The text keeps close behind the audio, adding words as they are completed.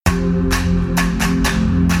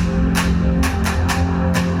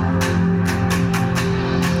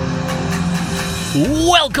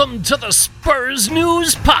Welcome to the Spurs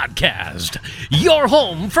News Podcast, your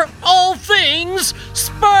home for all things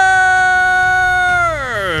Spurs.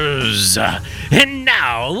 And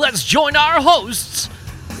now, let's join our hosts.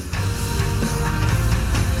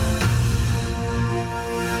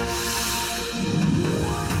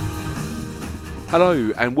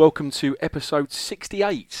 Hello and welcome to episode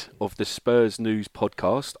 68 of the Spurs News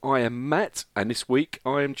Podcast. I am Matt and this week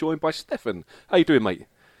I am joined by Stefan. How you doing, mate?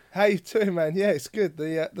 How you doing, man? Yeah, it's good.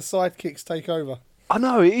 The sidekicks take over. I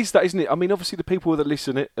know it is that, isn't it? I mean, obviously the people that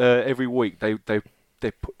listen it every week, they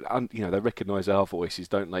recognise our voices,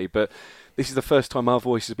 don't they? But this is the first time our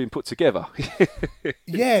voices have been put together.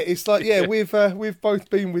 Yeah, it's like we've both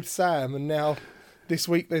been with Sam, and now this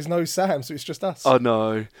week there's no Sam, so it's just us. I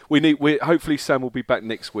know. Hopefully Sam will be back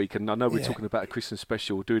next week, and I know we're talking about a Christmas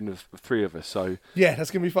special, doing the three of us. So yeah,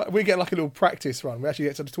 that's gonna be fun. We get like a little practice run. We actually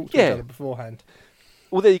get to talk to each other beforehand.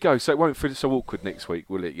 Well, there you go. So it won't feel so awkward next week,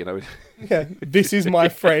 will it? You know. Yeah. This is my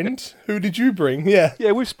friend. Who did you bring? Yeah.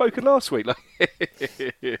 Yeah, we've spoken last week.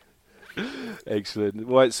 Excellent.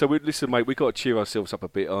 Right, so listen, mate. We got to cheer ourselves up a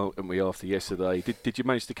bit, aren't we? After yesterday, did you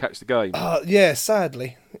manage to catch the game? Yeah.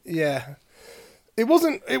 Sadly, yeah. It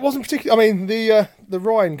wasn't particularly. I mean, the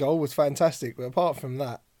Ryan goal was fantastic, but apart from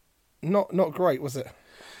that, not great, was it?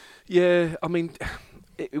 Yeah. I mean,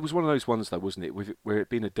 it was one of those ones, though, wasn't it? Where it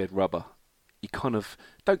being a dead rubber. You kind of,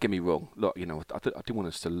 don't get me wrong, look, you know, I didn't want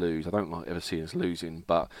us to lose. I don't like ever seeing us losing,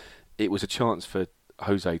 but it was a chance for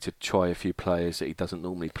Jose to try a few players that he doesn't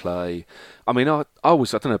normally play. I mean, I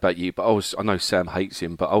don't know about you, but I know Sam hates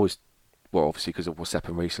him, but I was, well, obviously because of what's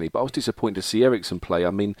happened recently, but I was disappointed to see Eriksen play.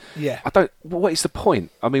 I mean, yeah. What is the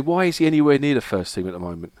point? I mean, why is he anywhere near the first team at the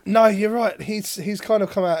moment? No, you're right. He's kind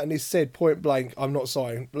of come out and he's said point blank, I'm not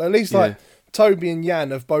signing. But at least Toby and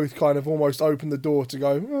Jan have both kind of almost opened the door to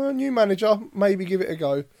go, new manager, maybe give it a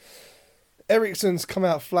go. Eriksen's come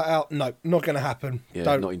out flat out, no, not going to happen.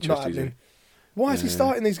 Yeah, not interested. Not Why is he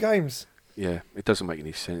starting these games? Yeah, it doesn't make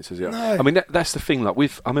any sense, does it? No. I mean, that's the thing. Like,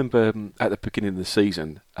 I remember at the beginning of the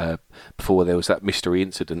season, before there was that mystery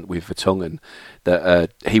incident with Vertonghen,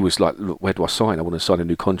 that he was like, "Look, where do I sign? I want to sign a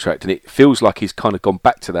new contract." And it feels like he's kind of gone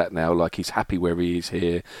back to that now. Like he's happy where he is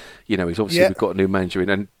here. You know, he's obviously we've got a new manager in,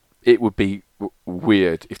 and it would be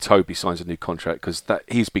weird if Toby signs a new contract because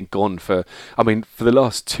he's been gone for the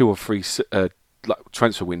last 2 or 3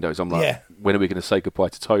 transfer windows. I'm like, when are we going to say goodbye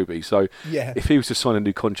to Toby? So if he was to sign a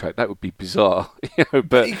new contract, that would be bizarre. You know,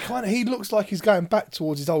 but he looks like he's going back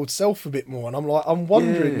towards his old self a bit more, and I'm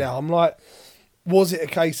wondering now. I'm like, was it a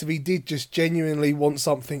case of he did just genuinely want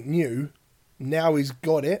something new? Now he's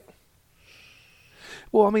got it.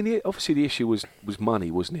 Well, I mean, obviously the issue was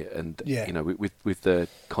money, wasn't it? And you know, with the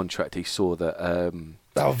contract, he saw that.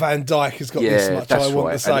 Van Dijk has got this much. I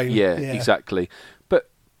want the same. Yeah, exactly. But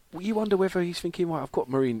you wonder whether he's thinking, right, we've got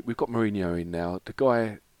Mourinho in now. The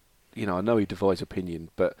guy, you know, I know he divides opinion,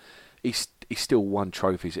 but he's still won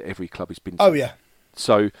trophies at every club he's been to. Oh yeah.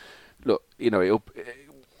 So, look, you know,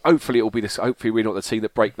 hopefully it'll be this. Hopefully we're not the team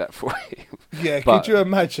that break that for him. Yeah, but, could you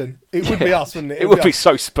imagine? It would be us, wouldn't it? It would be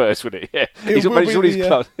so Spurs, wouldn't it? Yeah, he's managed all his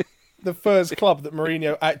clubs. The first club that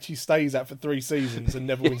Mourinho actually stays at for 3 seasons and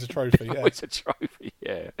never wins a trophy. Never wins a trophy.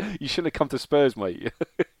 Yeah, you shouldn't have come to Spurs, mate.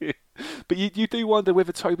 But you do wonder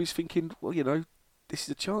whether Toby's thinking, well, you know, this is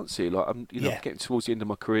a chance here. Like I'm getting towards the end of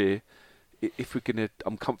my career. If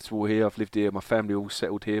I'm comfortable here, I've lived here, my family all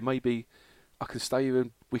settled here. Maybe I can stay here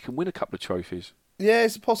and we can win a couple of trophies. Yeah,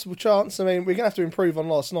 it's a possible chance. I mean, we're going to have to improve on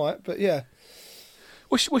last night, but yeah.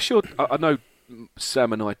 What's your? I know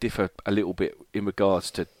Sam and I differ a little bit in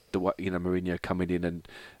regards to the way, you know, Mourinho coming in, and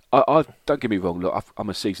I don't get me wrong. Look,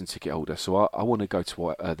 I'm a season ticket holder, so I want to go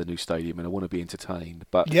to the new stadium and I want to be entertained.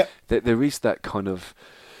 But there is that kind of,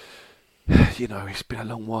 you know, it's been a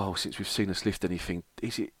long while since we've seen us lift anything.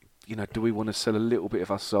 Is it? You know, do we want to sell a little bit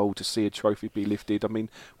of our soul to see a trophy be lifted? I mean,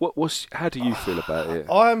 how do you feel about it?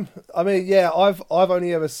 I've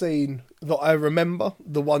only ever seen that I remember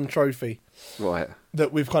the one trophy, right,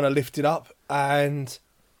 that we've kind of lifted up, and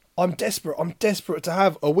I'm desperate. I'm desperate to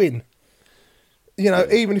have a win. You know,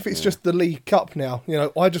 even if it's just the League Cup now. You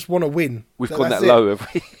know, I just want to win. We've gone that low, have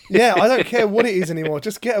we? Yeah, I don't care what it is anymore.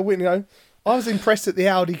 Just get a win. You know, I was impressed at the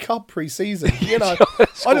Audi Cup pre-season. You know, I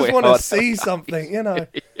just want to see something. You know.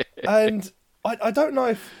 And I don't know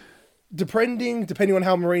if, depending on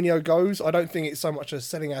how Mourinho goes, I don't think it's so much as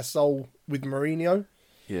selling our soul with Mourinho.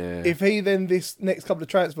 Yeah. If he then this next couple of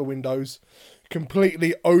transfer windows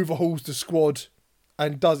completely overhauls the squad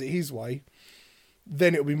and does it his way,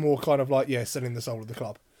 then it'll be more kind of like, selling the soul of the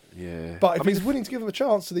club. Yeah. But if he's willing to give them a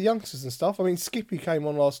chance to the youngsters and stuff, I mean, Skippy came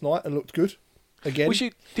on last night and looked good again.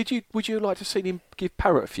 Would you like to see him give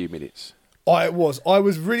Parrott a few minutes? I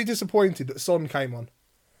was really disappointed that Son came on.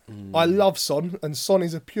 I love Son, and Son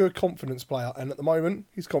is a pure confidence player, and at the moment,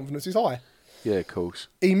 his confidence is high. Yeah, of course.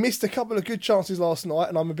 He missed a couple of good chances last night,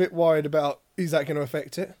 and I'm a bit worried about is that going to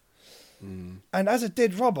affect it. And as a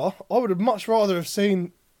dead rubber, I would have much rather have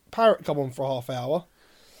seen Parrott come on for a half hour.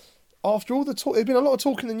 After all the talk, there's been a lot of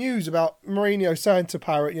talk in the news about Mourinho saying to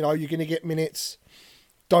Parrott, you're going to get minutes.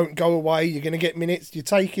 Don't go away. You're going to get minutes. You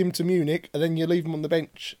take him to Munich, and then you leave him on the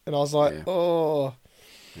bench. And I was like,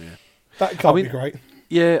 that can't be great.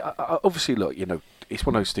 Yeah, obviously, look, it's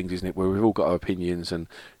one of those things, isn't it, where we've all got our opinions, and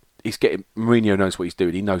Mourinho knows what he's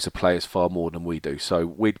doing. He knows the players far more than we do. So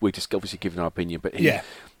we're just obviously giving our opinion, but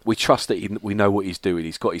we trust that we know what he's doing.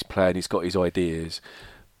 He's got his plan. He's got his ideas.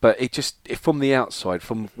 But from the outside,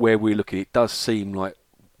 from where we're looking, it does seem like,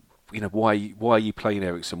 why are you playing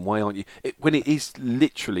Eriksen? Why aren't you? When it is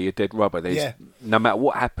literally a dead rubber, no matter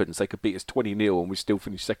what happens, they could beat us 20-0 and we still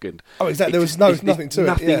finish second. Oh, exactly. There was nothing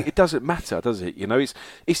to it. Yeah. It doesn't matter, does it?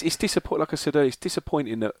 It's disappointing. Like I said earlier, it's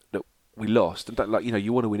disappointing that we lost, and that,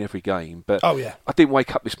 you want to win every game. But I didn't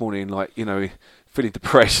wake up this morning feeling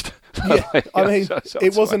depressed.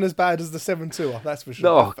 It wasn't as bad as the 7-2. That's for sure.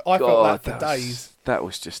 No, I felt that for days. That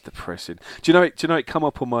was just depressing. Do you know it come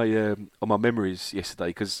up on my memories yesterday?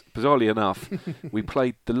 Because bizarrely enough, we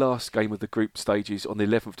played the last game of the group stages on the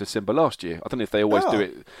 11th of December last year. I don't know if they always do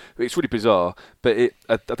it. It's really bizarre. But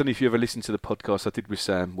I don't know if you ever listened to the podcast I did with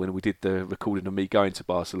Sam when we did the recording of me going to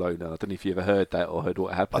Barcelona. I don't know if you ever heard that or heard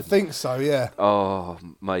what happened. I think so. Yeah. Oh,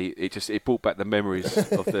 mate, it brought back the memories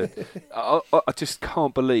of the. I just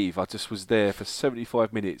can't believe I just was there for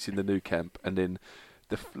 75 minutes in the Nou Camp, and then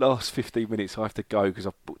the last 15 minutes I have to go because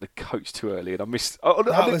I booked the coach too early and I missed.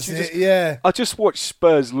 I just watched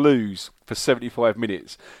Spurs lose for 75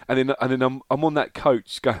 minutes, and then I'm on that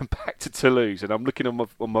coach going back to Toulouse, and I'm looking on my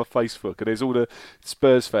Facebook, and there's all the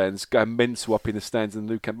Spurs fans going mental up in the stands in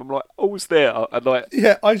the Nou Camp. I'm like, I was there, and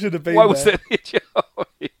I should have been. Why was there?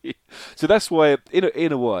 So that's why,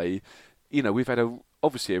 in a way, we've had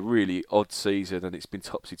obviously a really odd season, and it's been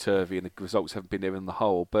topsy-turvy, and the results haven't been there in the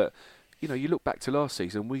whole. But, you look back to last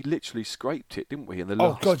season, we literally scraped it, didn't we, in the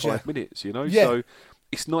last 5 minutes, Yeah. So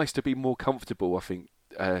it's nice to be more comfortable, I think,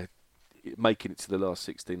 making it to the last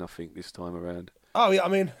 16, I think, this time around. Oh, yeah, I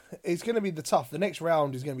mean, it's going to be the next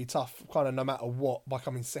round is going to be tough, kind of no matter what, by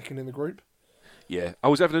coming second in the group. Yeah, I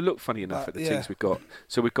was having a look, funny enough, at the teams we've got.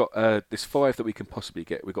 So we've got there's 5 that we can possibly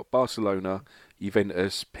get. We've got Barcelona,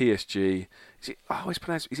 Juventus, PSG. Is it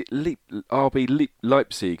RB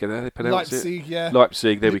Leipzig? And how they pronounce Leipzig, it?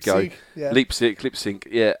 Leipzig, there we go. Yeah. Leipzig,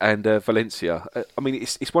 yeah, and Valencia. I mean,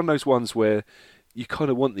 it's one of those ones where you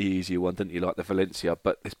kind of want the easier one, don't you? Like the Valencia,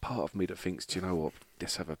 but there's part of me that thinks, do you know what?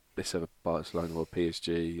 Let's have a Barcelona or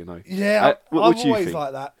PSG. Yeah, what I'm always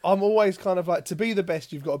like that. I'm always kind of like, to be the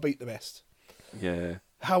best, you've got to beat the best. Yeah.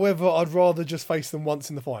 However, I'd rather just face them once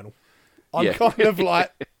in the final. I'm kind of like,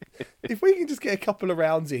 if we can just get a couple of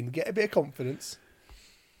rounds in, get a bit of confidence,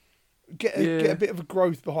 get a bit of a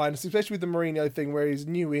growth behind us, especially with the Mourinho thing where he's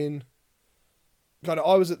new in.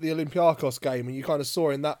 I was at the Olympiacos game, and you kind of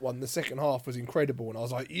saw in that one, the second half was incredible, and I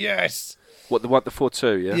was like, yes! What, the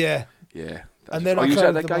 4-2, yeah? Yeah. Yeah. And then you was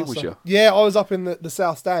at that game, was you? Yeah, I was up in the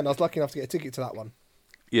South Stand. I was lucky enough to get a ticket to that one.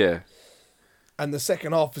 Yeah. And the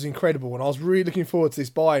second half was incredible, and I was really looking forward to this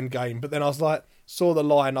Bayern game. But then I was like, saw the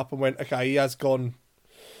line up and went, okay, he's gone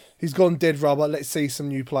dead rubber. Let's see some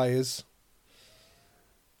new players.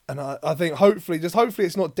 And I think hopefully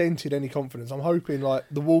it's not dented any confidence. I'm hoping like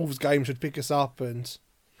the Wolves game should pick us up. And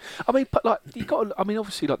I mean, but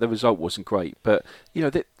obviously like the result wasn't great, but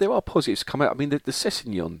there are positives come out. I mean, the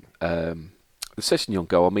Sessegnon. The Sessegnon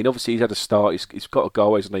goal, I mean, obviously he's had a start, he's got a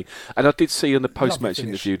goal, hasn't he? And I did see in the post-match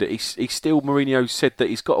interview that he's still, Mourinho said that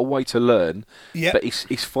he's got a way to learn, but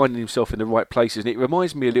he's finding himself in the right places. And it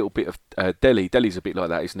reminds me a little bit of Dele. Dele's a bit like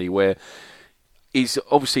that, isn't he? Where he's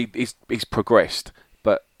progressed,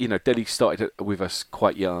 but, Dele started with us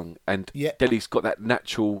quite young, and Dele's got that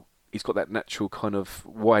natural kind of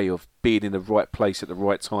way of being in the right place at the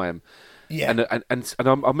right time. Yeah, and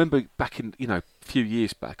I remember back in a few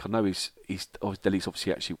years back, I know Dele's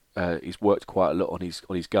obviously actually he's worked quite a lot on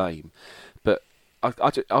his game, but I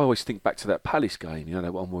always think back to that Palace game,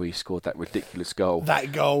 that one where he scored that ridiculous goal.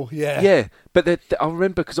 That goal, yeah. Yeah, but I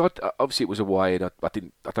remember because obviously it was away, and I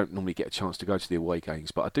don't normally get a chance to go to the away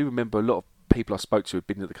games, but I do remember a lot of people I spoke to who'd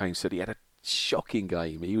been at the game said he had a shocking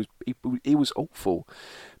game. He was awful.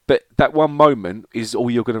 But that one moment is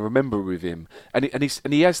all you're going to remember with him, and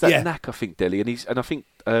he has that knack, I think, Dele, and I think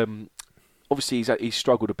obviously he's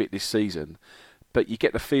struggled a bit this season, but you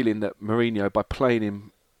get the feeling that Mourinho, by playing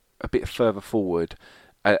him a bit further forward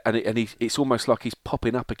It's almost like he's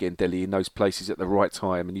popping up again, Dele, in those places at the right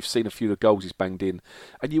time. And you've seen a few of the goals he's banged in,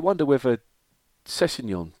 and you wonder whether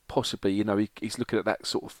Sessegnon possibly, he's looking at that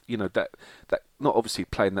sort of, that not obviously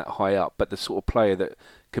playing that high up, but the sort of player that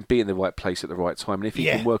can be in the right place at the right time. And if he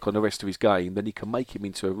can work on the rest of his game, then he can make him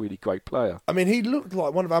into a really great player. I mean, he looked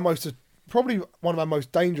like probably one of our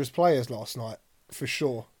most dangerous players last night, for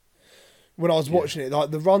sure. When I was watching it, like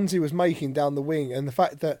the runs he was making down the wing, and the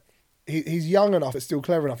fact that he's young enough but still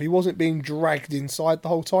clever enough, he wasn't being dragged inside the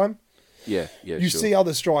whole time. You see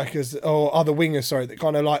other strikers or other wingers, that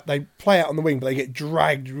kind of like they play out on the wing, but they get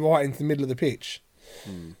dragged right into the middle of the pitch.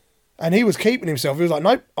 And he was keeping himself. He was like,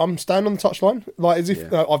 "Nope, I'm standing on the touchline, like as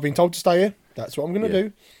if I've been told to stay here. That's what I'm going to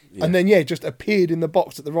do." And then just appeared in the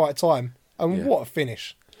box at the right time. And what a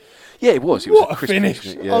finish! Yeah, it was. What a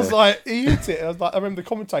finish! I was like, he hit it. I remember the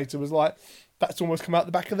commentator was like, "That's almost come out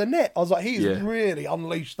the back of the net." I was like, he's really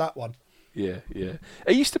unleashed that one. Yeah.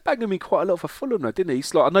 He used to bang him in quite a lot for Fulham, though, didn't he?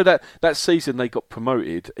 He's like, I know that season they got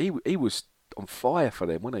promoted. He was on fire for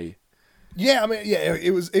them, wasn't he? Yeah, I mean,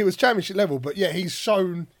 it was Championship level, but he's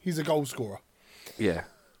shown he's a goal scorer. Yeah,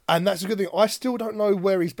 and that's a good thing. I still don't know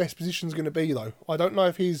where his best position is going to be, though. I don't know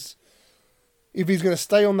if he's going to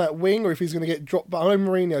stay on that wing or if he's going to get dropped. But I know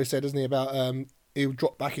Mourinho said, doesn't he, about he'll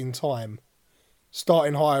drop back in time,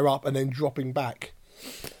 starting higher up and then dropping back.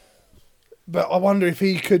 But I wonder if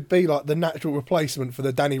he could be like the natural replacement for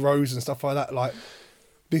the Danny Rose and stuff like that, like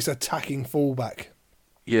this attacking fullback.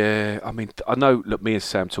 Yeah, I mean, I know. Look, me and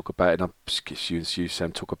Sam talk about it, and you,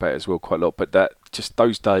 Sam, talk about it as well quite a lot. But that just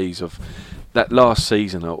those days of that last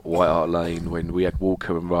season at White Hart Lane when we had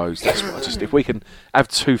Walker and Rose. That's what if we can have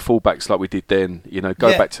two fullbacks like we did then,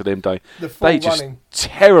 go back to them days. They just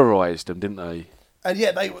terrorised them, didn't they? And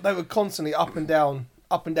they were constantly up and down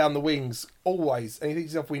the wings always. And you think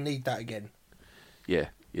to yourself, we need that again. Yeah.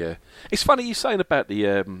 It's funny you saying about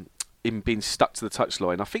the him being stuck to the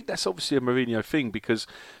touchline. I think that's obviously a Mourinho thing because,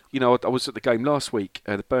 I was at the game last week,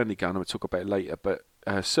 the Burnley game, and we'll talk about it later, but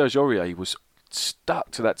Serge Aurier was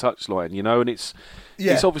stuck to that touchline, and it's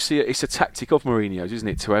obviously it's a tactic of Mourinho's, isn't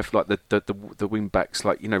it, to have like the wing backs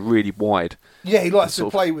like, really wide. Yeah, he likes to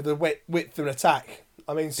play with the width and attack.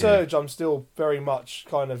 I mean, Serge, I'm still very much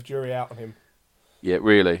kind of jury out on him. Yeah,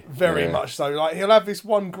 really. Very much so. Like, he'll have this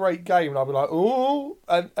one great game, and I'll be like, "Oh,"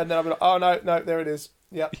 and then I'll be like, "Oh no, there it is."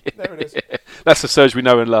 Yeah, there it is. That's the Serge we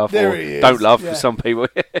know and love, there or don't love for some people.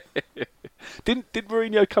 Did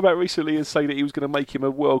Mourinho come out recently and say that he was going to make him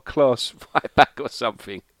a world-class right back or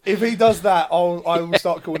something? If he does that, I will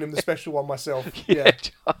start calling him the special one myself. Yeah.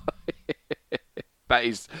 That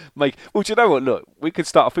is well, do you know what? Look,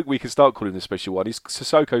 I think we can start calling him the special one.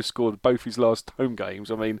 Sissoko scored both his last home games.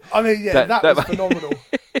 I mean, that was phenomenal.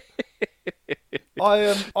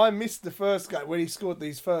 I missed the first game when he scored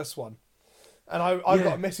his first one, and I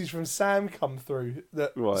got a message from Sam come through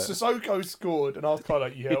that Sissoko scored, and I was kind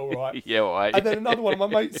of like, yeah, all right. Yeah, all right. And then another one of my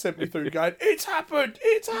mates sent me through going, "It's happened!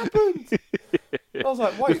 It's happened!" I was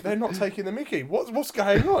like, wait, they're not taking the mickey. What's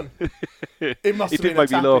going on? It must have been a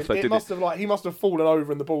tap. He must have fallen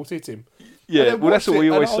over and the ball hit him. Yeah, well, that's what we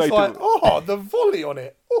always say. The volley on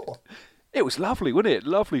it. Oh. It was lovely, wasn't it?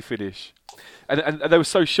 Lovely finish. And they were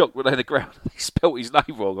so shocked when they had the ground. They spelt his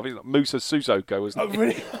name wrong. I think like Musa Sissoko, wasn't it? Oh,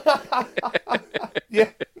 really? Yeah.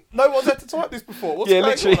 No one's had to type this before. What's going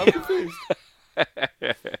on? I'm confused.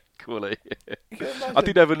 Cool. I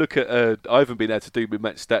did have a look at. I haven't been able to do my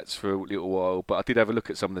match stats for a little while, but I did have a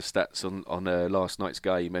look at some of the stats on last night's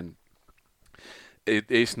game, and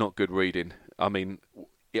it's not good reading. I mean,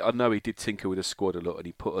 I know he did tinker with the squad a lot, and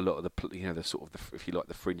he put a lot of the sort of if you like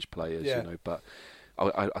the fringe players, But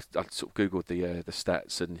I sort of googled the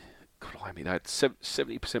stats, and blimey, they had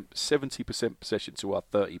 70% possession to our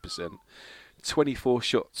 30%, 24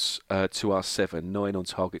 shots to our 7, 9 on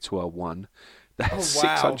target to our 1.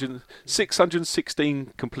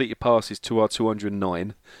 616 completed passes to our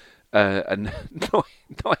 209, and 9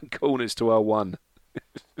 corners to our 1.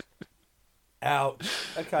 Ouch.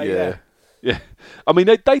 Okay, yeah. I mean,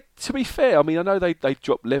 they to be fair, I mean, I know they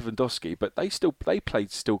dropped Lewandowski, but they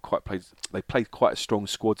played quite a strong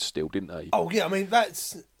squad still, didn't they? Oh yeah, I mean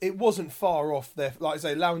it wasn't far off there. Like I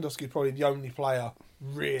say, Lewandowski is probably the only player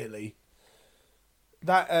really.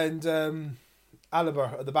 That and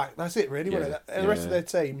Alaba at the back. That's it, really. And the rest of their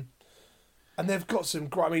team, and they've got some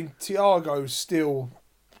great. I mean, Thiago's still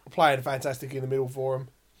playing fantastic in the middle for them.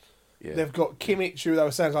 Yeah. They've got Kimmich, who they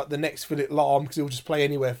were saying like the next Philip Lahm because he'll just play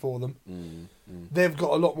anywhere for them. They've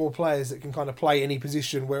got a lot more players that can kind of play any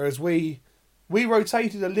position, whereas we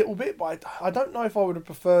rotated a little bit, but I don't know if I would have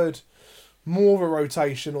preferred more of a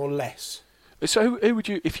rotation or less. So who would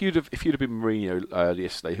you, if you'd have been Mourinho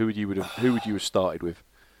yesterday, who would you have started with?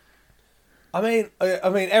 I mean,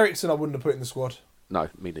 Ericsson I wouldn't have put in the squad. No,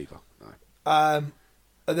 me neither. No.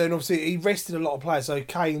 And then obviously he rested a lot of players, so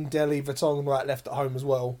Kane, Dele, Vertonghen were left at home as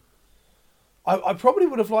well. I probably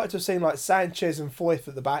would have liked to have seen like Sanchez and Foyth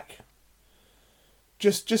at the back,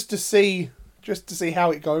 just to see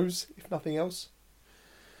how it goes, if nothing else.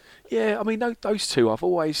 Yeah, I mean those two. I've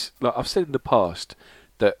always I've said in the past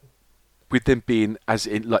that with them being as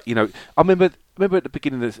in I remember at the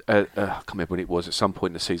beginning of I can't remember when it was. At some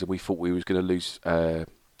point in the season, we thought we was going to lose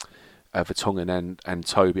Vertonghen and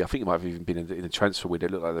Toby. I think it might have even been in the transfer window.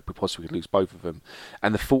 It looked like they possibly could lose both of them.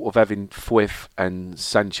 And the thought of having Foyth and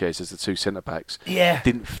Sanchez as the two centre backs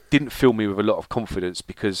didn't fill me with a lot of confidence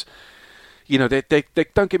because they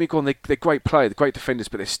don't get me wrong, they're great players, they're great defenders,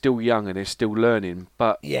 but they're still young and they're still learning.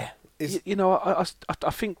 But I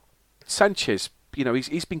think Sanchez,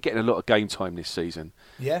 he's been getting a lot of game time this season.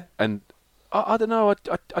 Yeah, and I don't know.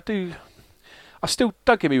 I still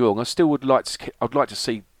don't get me wrong. I still would like to. I'd like to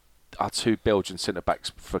see our two Belgian centre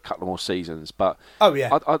backs for a couple more seasons, but I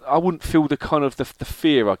wouldn't feel the kind of the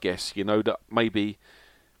fear, I guess, that maybe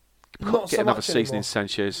get another season in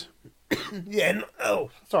Sanchez.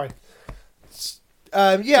 Sorry.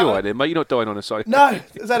 You're all right then, mate. You're not dying on the side. No, I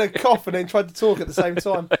had a cough and then tried to talk at the same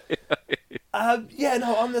time. I'm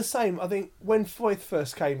the same. I think when Foyth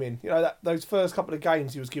first came in, those first couple of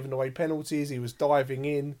games, he was giving away penalties, he was diving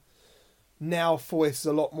in. Now Foyth's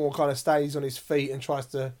a lot more kind of stays on his feet and tries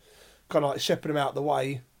to kind of like shepherd him out of the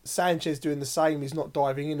way. Sanchez doing the same. He's not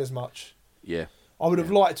diving in as much. Yeah. I would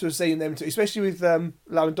have liked to have seen them two, especially with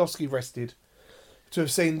Lewandowski rested, to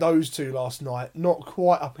have seen those two last night. Not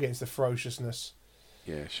quite up against the ferociousness.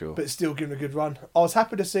 Yeah, sure. But still giving a good run. I was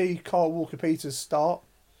happy to see Kyle Walker-Peters start.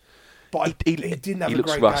 But he didn't have a great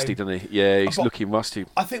game. He looks rusty, doesn't he? Yeah, he's looking rusty.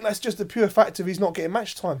 I think that's just the pure fact of he's not getting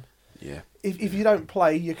match time. Yeah. If you don't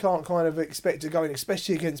play, you can't kind of expect to go in,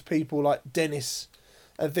 especially against people like Dennis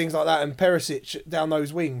and things like that, and Perisic down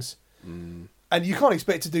those wings. Mm. And you can't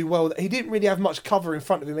expect to do well. He didn't really have much cover in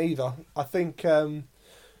front of him either. I think Lo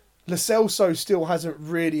Celso still hasn't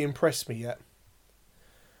really impressed me yet.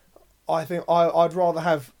 I think I'd rather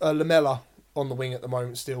have Lamela on the wing at the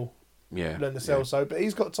moment still than Lo Celso. Yeah. But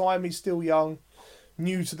he's got time. He's still young,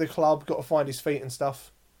 new to the club, got to find his feet and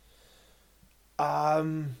stuff. I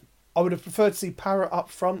would have preferred to see Parrott up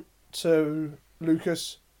front to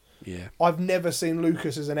Lucas. Yeah. I've never seen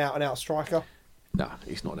Lucas as an out-and-out striker. No,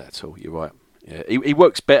 he's not that at all. You're right. Yeah, he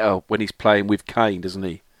works better when he's playing with Kane, doesn't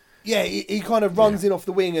he? Yeah, he kind of runs in off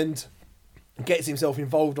the wing and gets himself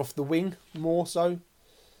involved off the wing more so.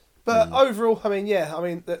 But overall,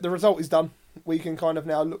 the result is done. We can kind of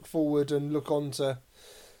now look forward and look on to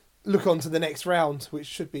the next round, which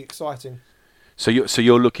should be exciting. So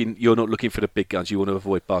you're not looking for the big guns. You want to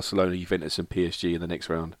avoid Barcelona, Juventus, and PSG in the next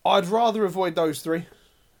round. I'd rather avoid those three.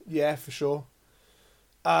 Yeah, for sure.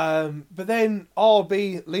 But then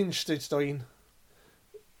RB, Liechtenstein,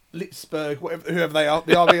 Litzberg, whoever they are,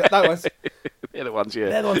 the RB, that was. They're the ones, yeah.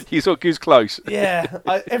 They're the ones. You sort of goes close. Yeah,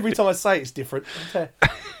 every time I say it's different.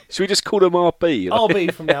 Should we just call them RB?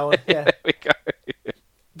 RB from now on, yeah. There we go.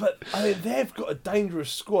 But they've got a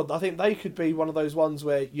dangerous squad. I think they could be one of those ones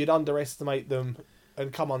where you'd underestimate them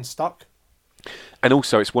and come unstuck. And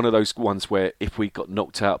also, it's one of those ones where if we got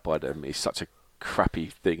knocked out by them, it's such a crappy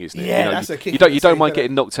thing, isn't it? Yeah, that's a kick. You don't mind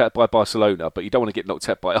getting knocked out by Barcelona, but you don't want to get knocked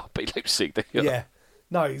out by RB Leipzig, do you? Yeah,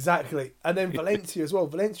 no, exactly. And then Valencia as well.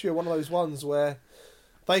 Valencia are one of those ones where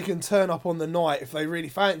they can turn up on the night if they really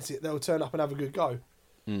fancy it. They'll turn up and have a good go.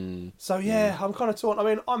 So I'm kind of torn. I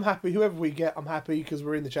mean, I'm happy. Whoever we get, I'm happy because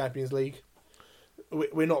we're in the Champions League.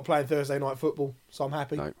 We're not playing Thursday night football, so I'm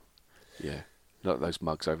happy. No. Yeah. Not those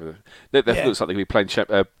mugs over there. That looks like they're going to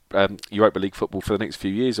be playing Europa League football for the next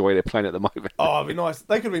few years, the way they're playing at the moment. Oh, it'd be nice.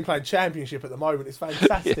 They could have been playing Championship at the moment. It's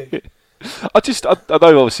fantastic. I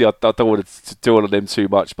know, obviously, I don't want to dwell on them too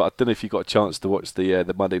much, but I don't know if you got a chance to watch the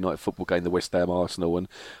Monday night football game, the West Ham Arsenal, and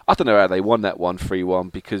I don't know how they won that one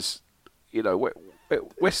 3-1 because, I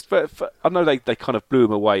know they kind of blew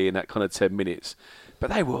them away in that kind of 10 minutes. But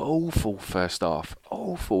they were awful first half,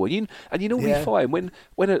 awful. And you normally find when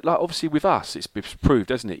obviously with us it's proved,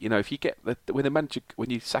 doesn't it? If you get when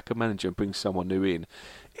you sack a manager and bring someone new in,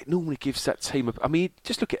 it normally gives that team.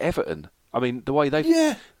 Just look at Everton. I mean, the way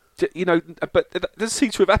they've but it doesn't seem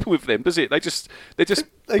to have happened with them, does it? They're just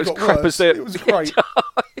got crap worse. It was great.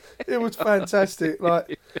 It was fantastic.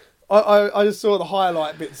 Like I just saw the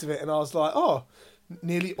highlight bits of it, and I was like, oh.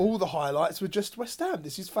 nearly all the highlights were just West Ham.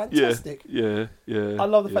 This is fantastic. Yeah. I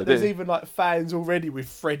love the fact there's even like fans already with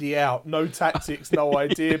Freddie out, no tactics, no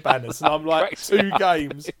idea banners, and I'm like, 2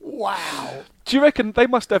 games. Wow. Do you reckon they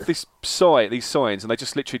must have these signs, and they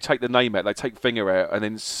just literally take the name out, they take Finger out, and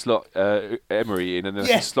then slot Emery in, and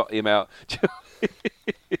then slot him out?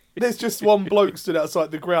 There's just one bloke stood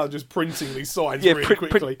outside the ground just printing these signs really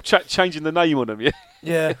quickly. Changing the name on them,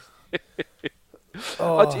 Yeah.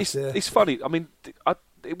 It's funny. I mean,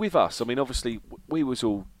 with us, I mean, obviously, we was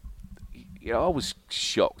all... I was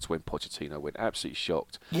shocked when Pochettino went, absolutely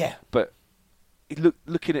shocked. Yeah. But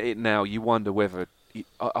looking at it now, you wonder whether...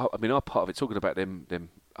 I mean, our part of it, talking about them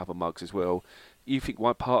other mugs as well, you think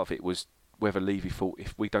one part of it was whether Levy thought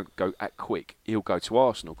if we don't go act quick, he'll go to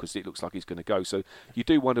Arsenal because it looks like he's going to go. So you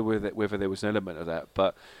do wonder whether there was an element of that.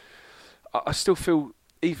 But I still feel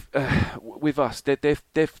with us,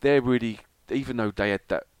 they're really, even though they had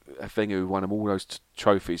that thing who won them all those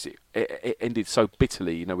trophies, it ended so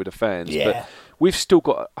bitterly, with the fans. Yeah. But we've still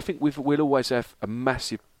got. I think we'll always have a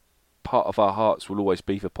massive part of our hearts will always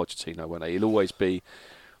be for Pochettino, won't they? He'll always be.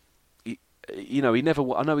 He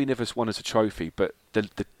never. I know he never won us a trophy, but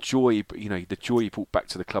the joy, the joy he brought back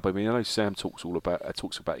to the club. I mean, I know Sam talks about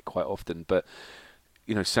it quite often, but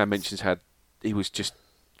Sam mentions how he was just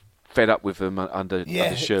fed up with them under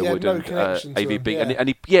Sherwood and AVB,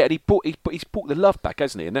 and he's brought the love back,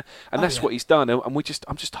 hasn't he? And that's what he's done. And I'm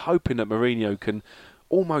just hoping that Mourinho can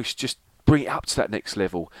almost just bring it up to that next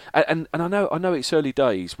level. And I know it's early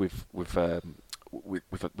days with the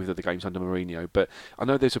games under Mourinho, but I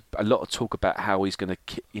know there's a lot of talk about how he's going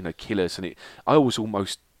to kill us, and I was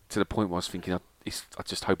almost to the point where I was thinking I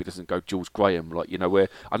just hope it doesn't go Jules Graham, where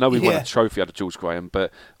I know we won a trophy out of Jules Graham,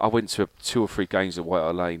 but I went to 2 or 3 games at White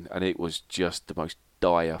Hart Lane and it was just the most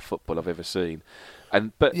dire football I've ever seen. I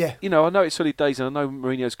know it's early days and I know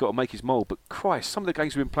Mourinho's got to make his mould, but Christ, some of the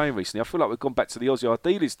games we've been playing recently, I feel like we've gone back to the Ozzy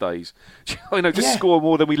Ardiles days. Score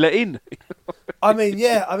more than we let in. I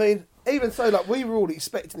mean, even so, we were all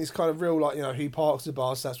expecting this kind of real, he parks the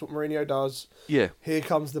bus, that's what Mourinho does. Yeah. Here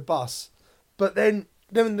comes the bus. But then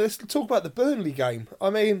let's talk about the Burnley game. I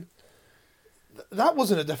mean, that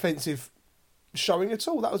wasn't a defensive showing at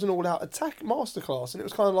all. That was an all-out attack masterclass. And it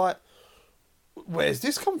was kind of like, where's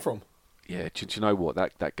this come from? Yeah, do you know what?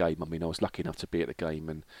 That game, I mean, I was lucky enough to be at the game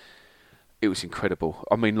and it was incredible.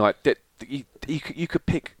 I mean, you could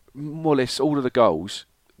pick more or less all of the goals.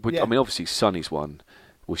 I mean, obviously, Sonny's one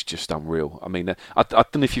was just unreal. I mean, I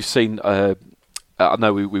don't know if you've seen... I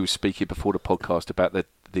know we were speaking before the podcast about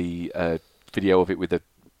the video of it with the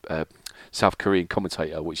South Korean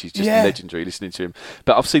commentator, which is just legendary listening to him.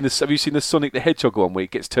 But have you seen the Sonic the Hedgehog one where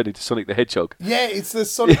it gets turned into Sonic the Hedgehog? Yeah, it's the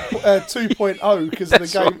Sonic 2.0 because of the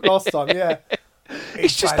game last time, yeah.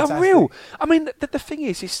 It's just fantastic. Unreal. I mean, the thing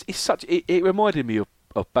is, it's such... It reminded me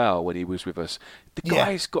of Bauer when he was with us. The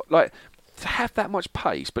guy's got, to have that much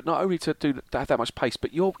pace, but not only to have that much pace,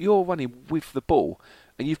 but you're running with the ball,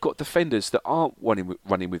 and you've got defenders that aren't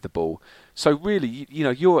running with the ball. So really,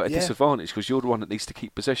 you're at a disadvantage because you're the one that needs to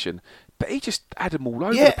keep possession. But he just had them all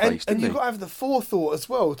over the place, and you've got to have the forethought as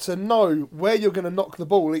well to know where you're going to knock the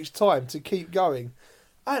ball each time to keep going.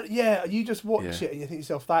 And you just watch it and you think to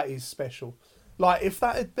yourself, that is special. If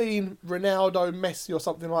that had been Ronaldo, Messi or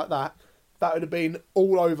something like that, that would have been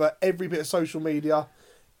all over every bit of social media.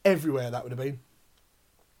 Everywhere that would have been,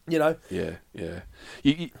 Yeah.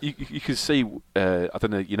 You can see. I don't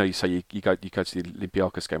know. You say you go to the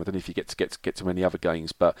Olympiacos game. I don't know if you get to many other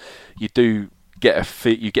games, but you do get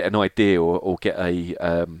you get an idea or get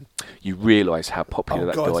a. You realise how popular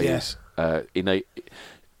that guy is.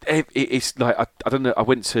 It's like I don't know. I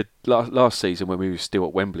went to last season when we were still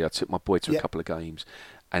at Wembley. I took my boy to a couple of games,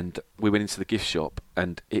 and we went into the gift shop,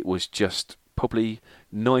 and it was just probably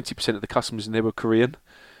 90% of the customers in there were Korean.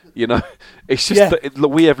 It's just that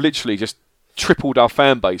we have literally just tripled our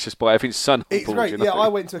fan base just by having Sun. It's great. I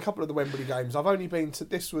went to a couple of the Wembley games. I've only been to...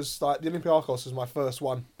 This was the Olympiacos was my first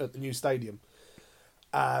one at the new stadium.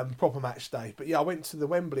 Proper match day. But I went to the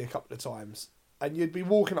Wembley a couple of times. And you'd be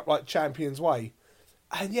walking up Champions Way.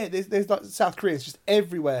 And there's South Koreans just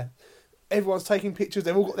everywhere. Everyone's taking pictures.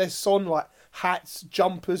 They've all got their Son hats,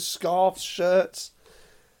 jumpers, scarves, shirts.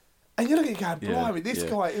 And you're looking at going, blimey, this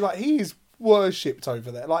guy, he is worshipped over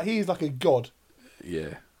there. He's like a god.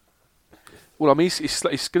 Yeah. Well, I mean, it's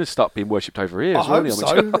going to start being worshipped over here as well. I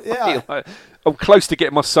hope so, yeah. I'm close to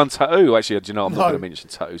getting my son tattoo. Actually, do you know, I'm not going to mention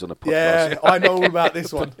tattoos on the podcast. Yeah, I know all about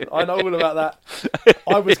this one. I know all about that.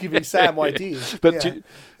 I was giving Sam ideas. But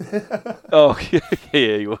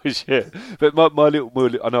he was, yeah. But my little,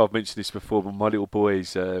 I know I've mentioned this before, but my little boy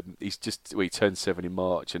is, he turned 7 in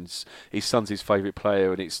March, and his son's his favourite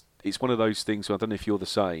player, and it's one of those things where I don't know if you're the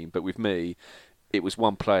same, but with me, it was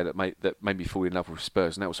one player that made me fall in love with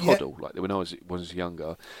Spurs, and that was Hoddle. Like when I was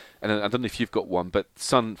younger, and I don't know if you've got one, but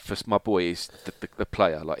Son for my boy is the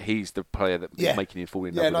player. Like he's the player that is making him fall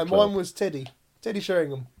in love. Yeah, with the no, club. mine was Teddy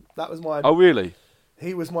Sheringham. That was mine. Oh really?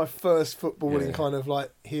 He was my first footballing kind of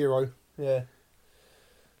like hero. Yeah.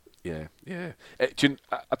 Yeah.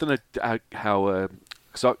 I don't know how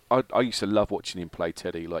because I used to love watching him play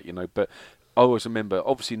Teddy, like but. I always remember,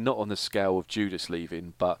 obviously not on the scale of Judas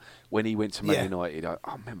leaving, but when he went to Man United, I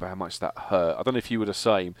remember how much that hurt. I don't know if you were the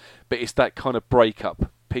same, but it's that kind of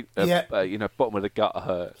breakup, bottom of the gut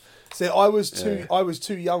hurt. See, I was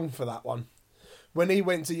too young for that one. When he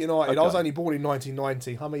went to United, I was only born in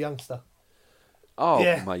 1990. I'm a youngster. Oh,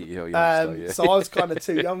 mate, you're a youngster, So I was kind of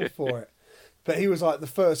too young for it. But he was like the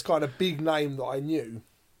first kind of big name that I knew.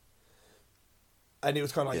 And it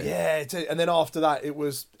was kind of like, and then after that, it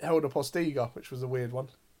was Helder Postiga, which was a weird one.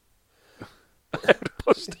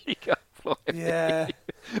 Postiga, yeah,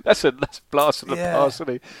 that's a blast from the past,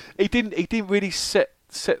 isn't he? He didn't really set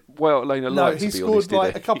well Lane alight. No, he scored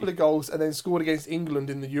like a couple of goals and then scored against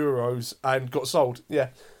England in the Euros and got sold. Yeah,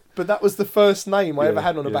 but that was the first name I ever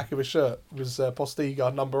had on the back of a shirt. Was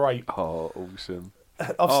Postiga, number 8. Oh, awesome!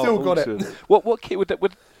 I've still got it. What kit would that?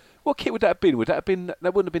 What kit would that have been?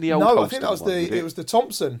 That wouldn't have been the old. No, I think that was it was the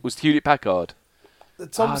Thompson. Was the Hewlett Packard? The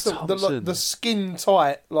Thompson, the skin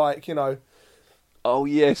tight, like Oh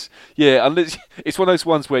yes, yeah. And it's one of those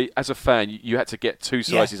ones where, as a fan, you had to get 2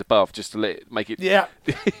 sizes above just to make it. Yeah,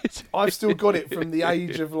 I've still got it from the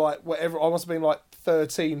age of like whatever. I must have been like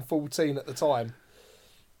 13, 14 at the time,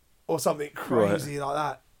 or something crazy like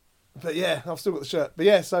that. But yeah, I've still got the shirt. But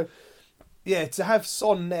yeah, so. Yeah, to have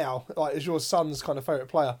Son now, like as your son's kind of favourite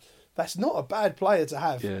player, that's not a bad player to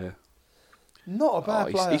have. Yeah. Not a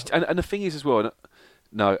bad player. And the thing is as well,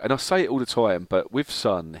 no, and I say it all the time, but with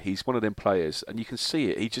Son, he's one of them players, and you can see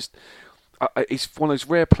it. He just, he's one of those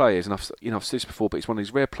rare players, and I've said this before, but he's one of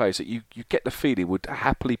those rare players that you get the feeling would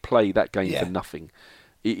happily play that game for nothing.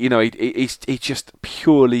 He just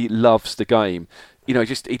purely loves the game. He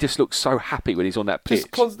just looks so happy when he's on that pitch.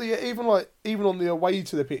 Just constantly, even on the away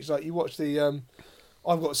to the pitch, like you watch the,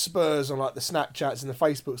 I've got Spurs on like the Snapchats and the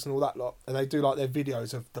Facebooks and all that lot, and they do like their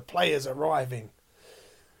videos of the players arriving,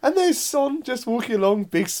 and there's Son just walking along,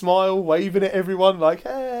 big smile, waving at everyone like,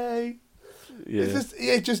 hey. Yeah.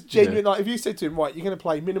 It's just genuine. Like if you said to him, right, you're going to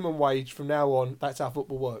play minimum wage from now on, that's how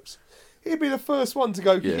football works. He'd be the first one to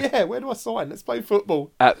go, where do I sign? Let's play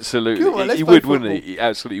football. Absolutely. On, he would, wouldn't he? He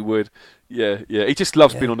absolutely would. Yeah. He just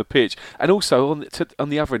loves being on the pitch. And also, on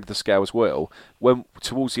the other end of the scale as well, when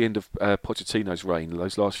towards the end of Pochettino's reign,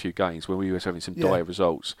 those last few games, when we were having some dire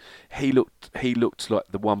results, he looked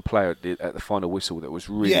like the one player at the final whistle that was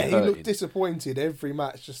really hurting. He looked disappointed every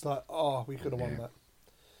match, just like, we could have won that.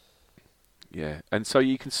 Yeah, and so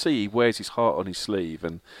you can see he wears his heart on his sleeve,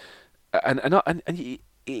 and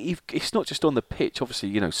it's not just on the pitch,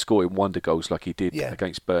 obviously, scoring wonder goals like he did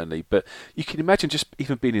against Burnley, but you can imagine just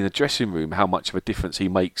even being in the dressing room how much of a difference he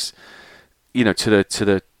makes, to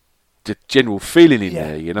the general feeling in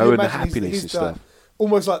there, and the happiness and stuff.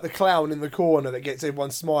 Almost like the clown in the corner that gets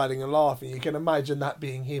everyone smiling and laughing. You can imagine that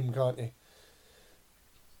being him, can't you?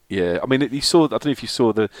 Yeah, I mean, you saw. I don't know if you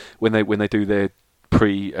saw when they do their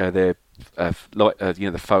the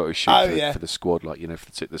photo shoot for the squad, like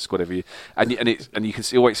for the squad every year, and you can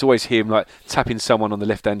see it's always him like tapping someone on the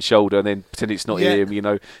left hand shoulder and then pretend it's not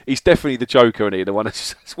him. He's definitely the Joker, and the one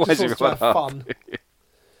that's wise everyone up. Fun.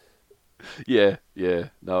 yeah.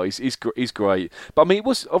 No, he's great. But I mean, it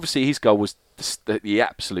was obviously his goal was the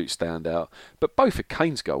absolute standout. But both of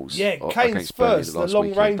Kane's goals, Kane's first, the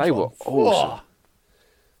long range, they were awesome.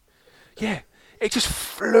 Yeah. It just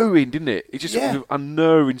flew in, didn't it? It just with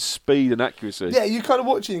unnerving speed and accuracy. Yeah, you kind of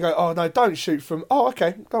watch it and you go, oh, no, don't shoot from... Oh,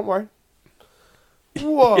 okay, don't worry.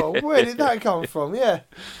 Whoa, where did that come from? Yeah.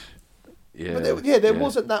 But there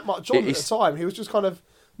wasn't that much on at the time. He was just kind of...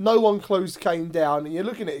 No one closed Kane down, and you're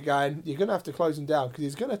looking at it going, you're going to have to close him down because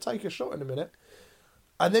he's going to take a shot in a minute.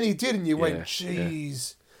 And then he did, and you went,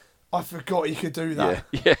 jeez, I forgot he could do that.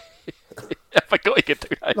 Yeah. I forgot he could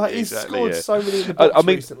do that. Like he's scored so many in the box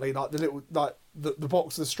recently, like the little the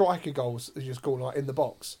box, the striker goals, as you call like in the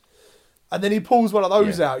box, and then he pulls one of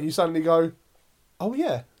those out, and you suddenly go, "Oh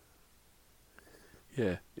yeah."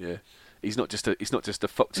 He's not just a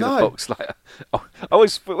fox in a box. Like I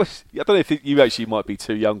don't know if you actually might be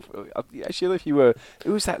too young. Actually, I don't know if you were.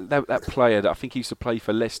 Who was that player that I think he used to play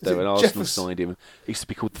for Leicester and Arsenal signed him? He used to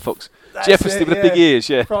be called the Fox. Jefferson with the big ears.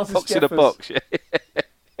 Yeah, Francis Fox Jeffers. in a box. Yeah.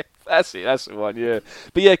 That's it. That's the one. Yeah,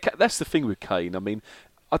 but yeah, that's the thing with Kane. I mean,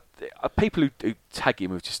 people who tag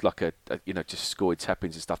him with just like just scored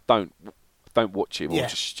tap-ins and stuff don't watch him or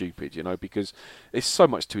just stupid, because there's so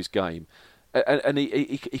much to his game. And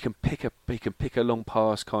he can pick a long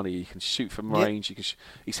pass, kind of. He can shoot from range. He can.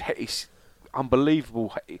 He's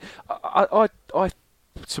unbelievable. I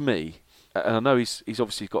to me, and I know he's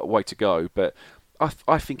obviously got a way to go, but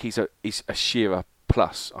I think he's a Shearer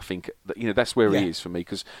plus. I think that's where he is for me,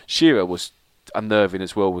 because Shearer was unnerving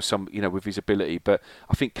as well with with his ability, but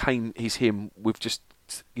I think Kane is him with just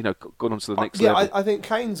gone on to the next level. I think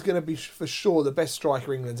Kane's going to be for sure the best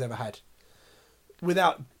striker England's ever had.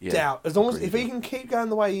 Without doubt, as long as if he can keep going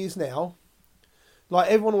the way he is now,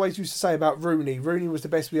 like everyone always used to say about Rooney was the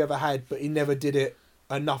best we ever had, but he never did it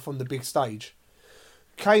enough on the big stage.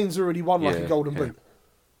 Kane's already won like a golden boot.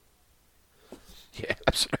 Yeah,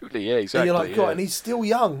 absolutely. Yeah, exactly. And you're like, God, and he's still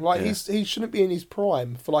young. Like he shouldn't be in his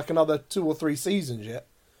prime for like another 2 or 3 seasons yet.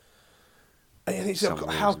 And you think,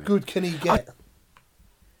 how good can he get?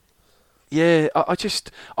 I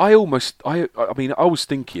was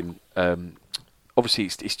thinking. Obviously,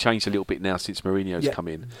 it's changed a little bit now since Mourinho's come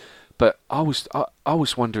in, but I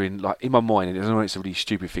was wondering, like in my mind, and I know it's a really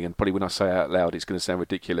stupid thing, and probably when I say it out loud, it's going to sound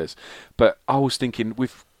ridiculous, but I was thinking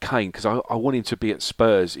with Kane, because I want him to be at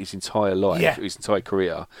Spurs his entire life, his entire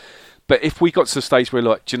career. But if we got to the stage where,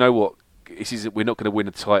 like, do you know what? We're not going to win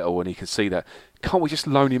a title, and he can see that. Can't we just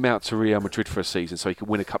loan him out to Real Madrid for a season so he can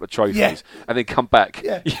win a couple of trophies and then come back?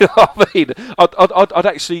 Yeah. You know what I mean?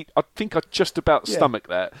 I think I'd just about stomach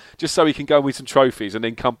that, just so he can go and win some trophies and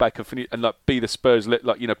then come back and finish and like be the Spurs,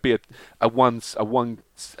 be a one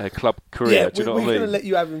club career. Yeah, do you know what I mean? We're going to let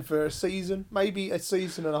you have him for a season, maybe a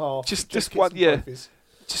season and a half. Just one, trophies.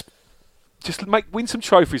 Just win some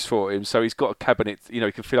trophies for him, so he's got a cabinet. He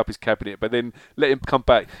can fill up his cabinet, but then let him come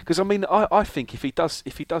back. Because I think if he does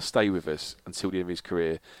stay with us until the end of his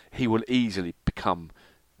career, he will easily become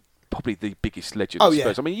probably the biggest legend of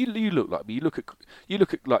Spurs. I mean, you look like me. You look at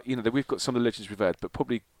like we've got some of the legends we've had, but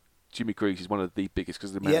probably Jimmy Greaves is one of the biggest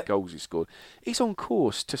because of the amount of goals he scored. He's on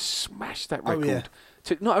course to smash that record.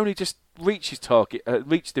 To not only just reach his target,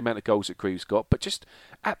 reach the amount of goals that Greaves got, but just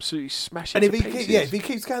absolutely smash it. And if he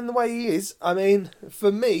keeps going the way he is, I mean,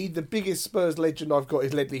 for me, the biggest Spurs legend I've got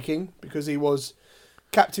is Ledley King, because he was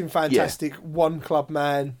captain, fantastic, one club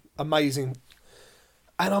man, amazing.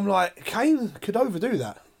 And I'm like, Kane could overdo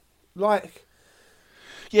that. Like,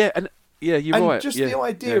 you're right. And just the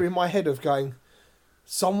idea in my head of going,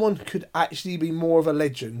 someone could actually be more of a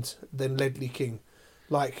legend than Ledley King,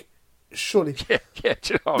 like. Surely. Yeah.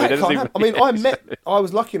 Do you know I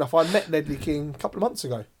was lucky enough. I met Ledley King a couple of months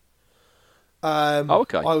ago.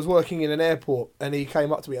 Okay. I was working in an airport, and he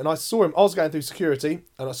came up to me, and I saw him. I was going through security,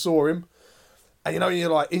 and I saw him, and you're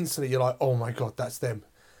like instantly, you're like, oh my God, that's them.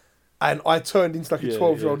 And I turned into like a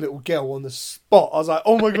 12-year-old little girl on the spot. I was like,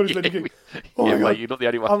 oh my God, it's Ledley King. Oh my God. Mate, you're not the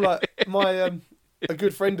only one. I'm like, a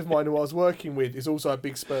good friend of mine who I was working with is also a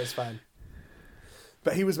big Spurs fan.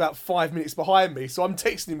 But he was about 5 minutes behind me, so I'm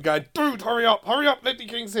texting him going, dude, hurry up, Ledley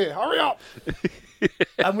King's here, hurry up.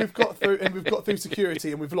 And we've got through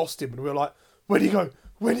security, and we've lost him, and we were like, where'd he go?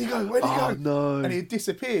 Oh, no. And he had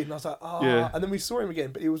disappeared, and I was like, And then we saw him again,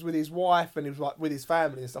 but he was with his wife, and he was like with his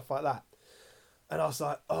family and stuff like that. And I was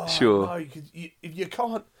like, no, if you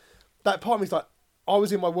can't, that part of me's like, I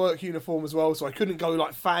was in my work uniform as well, so I couldn't go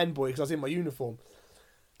like fanboy because I was in my uniform.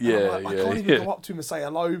 I can't even go up to him and say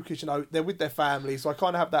hello because they're with their family, so I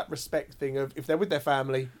kind of have that respect thing of if they're with their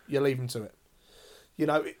family, you leave them to it.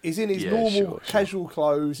 He's in his normal casual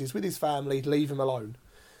clothes, he's with his family, leave him alone.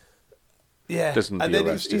 Yeah, and then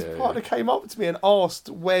his partner came up to me and asked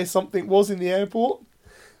where something was in the airport,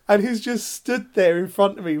 and he's just stood there in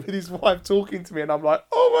front of me with his wife talking to me, and I'm like,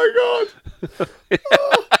 oh my God.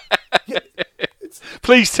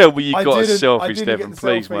 Please tell me you got a selfie, Stefan.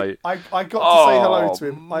 Please, mate. I got to say hello to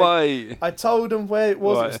him. Mate. I told him where it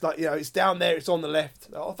was. Right. It's like, it's down there. It's on the left.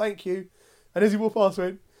 Oh, thank you. And as he walked past, I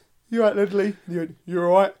went, you right, Ledley? And he went, you're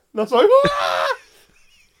all right. And I was like,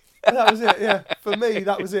 and that was it. Yeah, for me,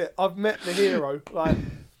 that was it. I've met the hero. Like,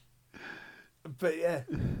 but yeah.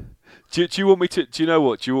 Do you want me to? Do you know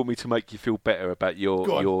what? Do you want me to make you feel better about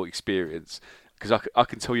your experience? Because I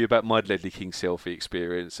can tell you about my Ledley King selfie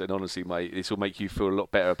experience, and honestly, mate, this will make you feel a lot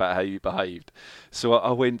better about how you behaved. So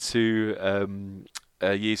I went to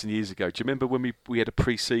years and years ago. Do you remember when we had a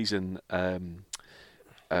pre-season? It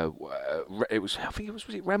was, I think was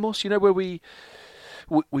it Ramos? Where we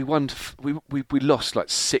won. We lost like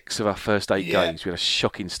 6 of our first 8 games. We had a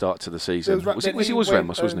shocking start to the season. It was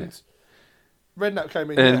Ramos, wasn't it? Redknapp came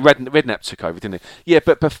in, and Redknapp took over, didn't he? Yeah,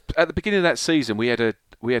 but at the beginning of that season, we had a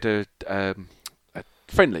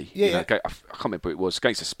friendly. Yeah, you know, yeah. I can't remember who it was,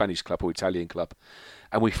 against a Spanish club or Italian club.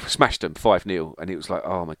 And we smashed them 5-0, and it was like,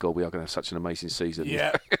 oh my God, we are going to have such an amazing season.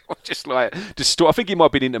 Yeah. I think he might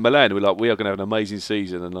have been into Milan. We're like, we are going to have an amazing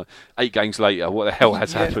season. And like 8 games later, what the hell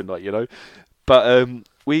has happened? Like, you know, but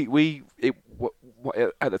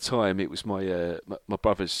at the time it was my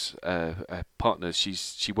brother's partner.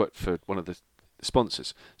 She worked for one of the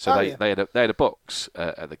sponsors, so they had a box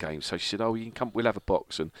at the game. So she said, "Oh, you can come. We'll have a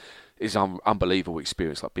box." And it's an unbelievable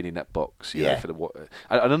experience, like being in that box. You know, for the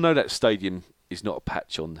I know that stadium is not a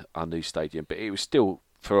patch on our new stadium, but it was still,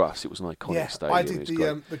 for us, it was an iconic stadium. I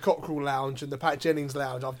did the Cockerell Lounge and the Pat Jennings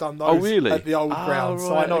Lounge. I've done those at the old ground, right,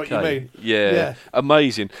 so I know what you mean. Yeah,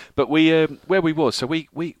 amazing. But we where we was, so we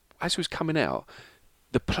as we was coming out,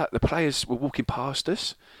 the players were walking past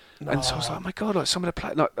us. And so I was like, oh my God, like some of the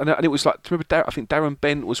players, like, and it was like, remember, I think Darren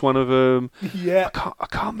Bent was one of them. Yeah. I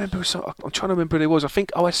can't remember. I'm trying to remember who it was. I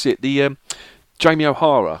think, that's it. The Jamie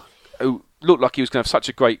O'Hara, who looked like he was going to have such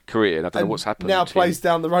a great career, and I don't know what's happened. Now plays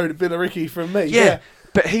down the road at Billericay from me. Yeah.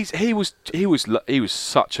 But he was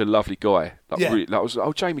such a lovely guy. Like, really, like, I was like,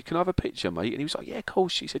 oh, Jamie, can I have a picture, mate? And he was like, yeah, of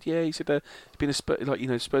course. He said, yeah. He said, he's been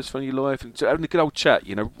a Spurs fan your life, and having a good old chat.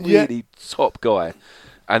 You know, really top guy.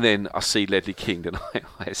 And then I see Ledley King tonight.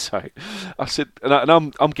 So I said, and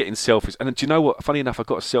I'm getting selfies. And do you know what? Funny enough, I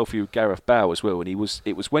got a selfie with Gareth Bale as well. And it was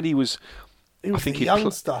when he was. He was a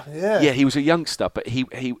youngster. Yeah, he was a youngster, but he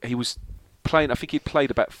was playing. I think he played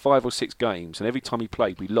about 5 or 6 games, and every time he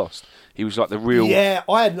played, we lost. He was like the real. Yeah,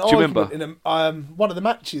 I had an argument in one of the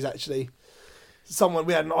matches actually. I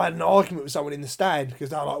had an argument with someone in the stand because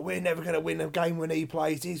they were like, "We're never going to win a game when he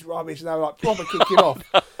plays. He's rubbish." And they were like, proper kicking off.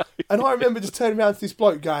 And I remember just turning around to this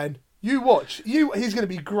bloke going, "You watch. He's going to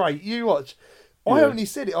be great. You watch." Yeah. I only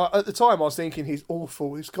said it at the time. I was thinking, "He's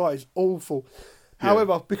awful. This guy is awful." Yeah.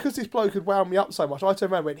 However, because this bloke had wound me up so much, I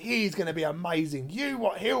turned around and went, "He's going to be amazing.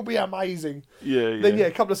 He'll be amazing." Yeah. Then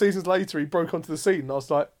a couple of seasons later, he broke onto the scene, and I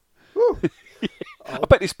was like, "Whew." I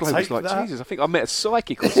bet this bloke was like, that. Jesus, I think I met a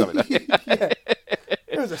psychic or something. Yeah.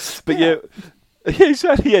 It was a scout. But yeah,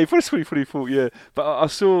 exactly. Yeah, that's what he thought. Yeah, but I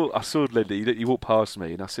saw Ledley. He walked past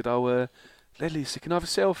me, and I said, "Oh, Ledley, so can I have a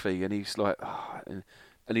selfie?" And he's like,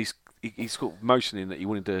 and he's got motioning that he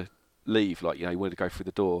wanted to leave, like, you know, he wanted to go through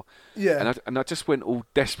the door. Yeah. And I just went all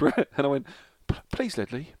desperate, and I went, "Please,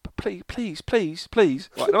 Ledley, please."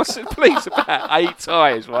 Right, and I said, "Please," about 8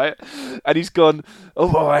 times, right? And he's gone,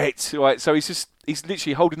 "All right." So he's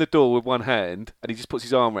literally holding the door with one hand, and he just puts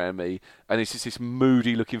his arm around me, and it's just this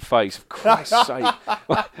moody looking face. For Christ's sake.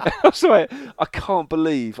 I was like, I can't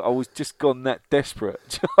believe I was just gone that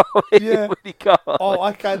desperate. Yeah. Really can't. Oh,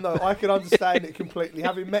 I can though. I can understand it completely.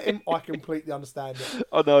 Having met him, I completely understand it.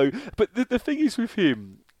 I know, but the thing is with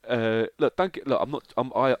him, I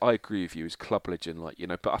agree with you as club legend, like, you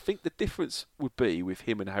know, but I think the difference would be with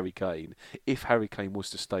him and Harry Kane, if Harry Kane was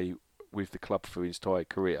to stay with the club for his entire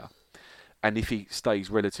career, and if he stays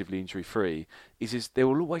relatively injury free, is there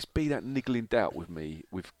will always be that niggling doubt with me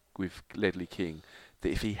with Ledley King, that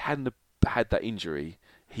if he hadn't had that injury,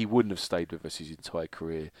 he wouldn't have stayed with us his entire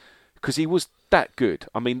career. Because he was that good.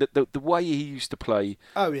 I mean, the way he used to play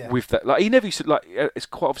with that, like, he never used to, like, it's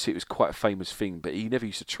quite obviously it was quite a famous thing, but he never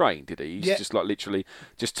used to train, did he? He used to just, like, literally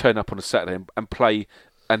just turn up on a Saturday and play,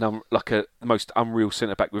 and like the most unreal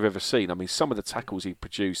centre back we've ever seen. I mean, some of the tackles he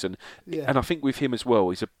produced, and I think with him as well,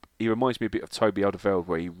 he reminds me a bit of Toby Alderweireld,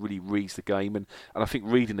 where he really reads the game, and I think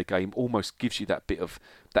reading the game almost gives you that bit of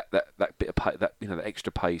that bit of that, you know, that extra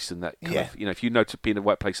pace, and that kind of, you know, if you know to be in the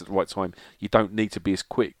right place at the right time, you don't need to be as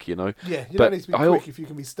quick, you know. Yeah, you don't need to be quick if you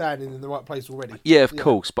can be standing in the right place already. Yeah, of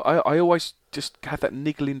course. But I always just have that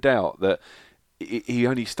niggling doubt that he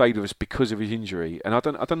only stayed with us because of his injury, and I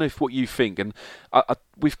don't know if what you think. And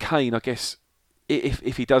with Kane, I guess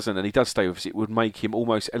if he doesn't and he does stay with us, it would make him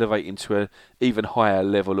almost elevate into an even higher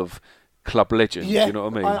level of club legend. Yeah, you know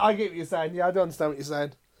what I mean? I get what you're saying. Yeah, I do understand what you're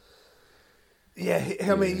saying.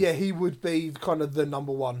 Yeah, I mean, he would be kind of the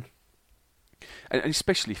number one, and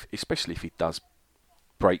especially if he does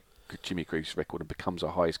break Jimmy Greaves' record and becomes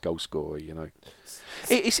our highest goal scorer, you know.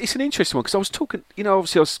 It's an interesting one, because I was talking, you know,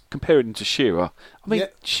 obviously I was comparing him to Shearer. I mean,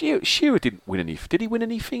 Shearer didn't win anything. Did he win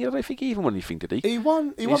anything? I don't think he even won anything, did he? He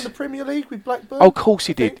won the Premier League with Blackburn. Oh, of course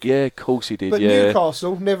he did. Yeah, of course he did. But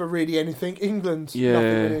Newcastle never really anything. England, nothing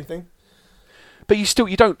really anything. But you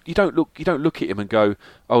don't look at him and go,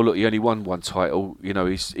 oh look, he only won one title. You know,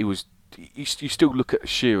 you still look at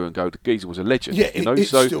Shearer and go, the geezer was a legend. Yeah, you know, it's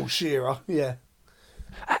still Shearer. Yeah.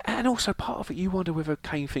 And also part of it, you wonder whether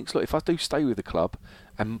Kane thinks, look, if I do stay with the club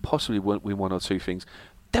and possibly win 1 or 2 things,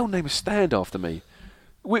 they'll name a stand after me.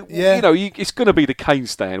 You know, it's going to be the Kane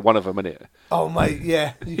stand, one of them, isn't it? Oh, mate,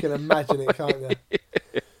 yeah. You can imagine it, can't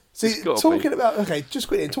you? See, talking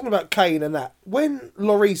about Kane and that, when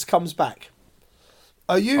Lloris comes back,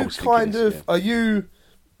 are you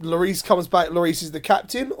Lloris comes back, Lloris is the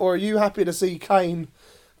captain, or are you happy to see Kane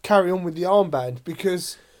carry on with the armband?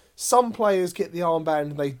 Because some players get the armband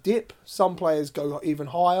and they dip, some players go even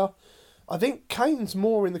higher. I think Kane's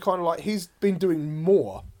more in the kind of like, he's been doing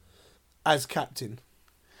more as captain.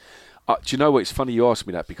 Do you know what? It's funny you asked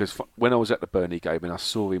me that, because when I was at the Burnley game and I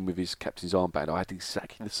saw him with his captain's armband, I had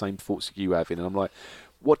exactly the same thoughts that you have, and I'm like,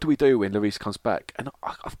 what do we do when Lloris comes back? And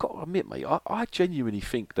I've got to admit, mate, I genuinely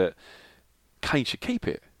think that Kane should keep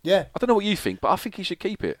it. Yeah. I don't know what you think, but I think he should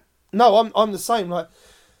keep it. No, I'm the same. Like,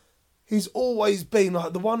 he's always been,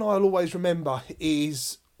 like, the one I'll always remember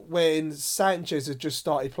is when Sanchez had just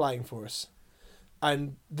started playing for us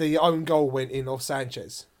and the own goal went in off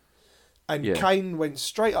Sanchez. And Kane went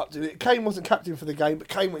straight up to it. Kane wasn't captain for the game, but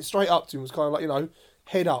Kane went straight up to him, was kind of like, you know,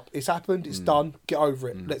 head up. It's happened. It's done. Get over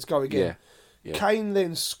it. Let's go again. Yeah. Kane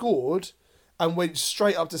then scored and went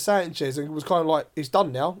straight up to Sanchez and was kind of like, it's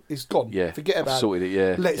done now. It's gone. Yeah. Forget about sorted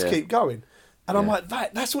it. Let's keep going. And I'm like,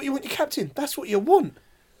 that's what you want your captain. That's what you want.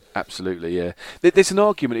 Absolutely, yeah. There's an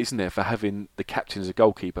argument, isn't there, for having the captain as a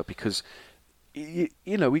goalkeeper, because you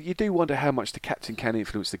know, you do wonder how much the captain can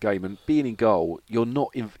influence the game, and being in goal, you're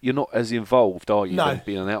not as involved, are you, than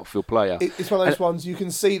being an outfield player? It's one of those ones you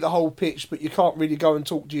can see the whole pitch, but you can't really go and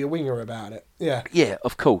talk to your winger about it. Yeah, yeah,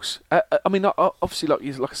 of course. I mean, obviously,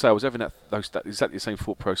 like I say, I was having that exactly the same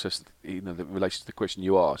thought process, you know, in relation to the question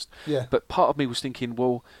you asked. Yeah. But part of me was thinking,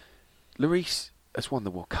 well, Lloris has won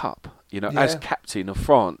the World Cup, you know, as captain of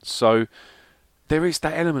France, so there is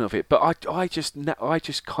that element of it, but I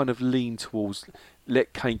just kind of lean towards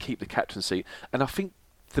let Kane keep the captaincy, and I think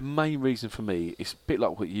the main reason for me is a bit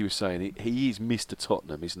like what you were saying. He is Mr.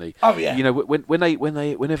 Tottenham, isn't he? Oh yeah. You know,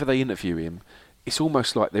 whenever they interview him, it's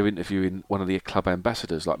almost like they're interviewing one of the club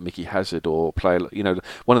ambassadors, like Mickey Hazard, or player, you know,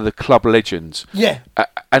 one of the club legends. Yeah.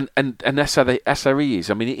 And that's how he is.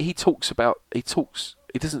 I mean, he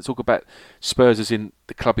doesn't talk about Spurs as in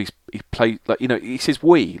the club he played. Like, you know, he says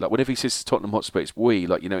we. Like, whenever he says Tottenham Hotspur, it's we.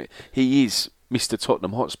 Like, you know, he is Mr.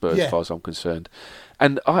 Tottenham Hotspur as far as I'm concerned.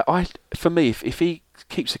 And for me, if he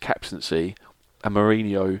keeps the captaincy and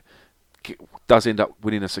Mourinho does end up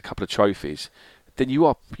winning us a couple of trophies, then you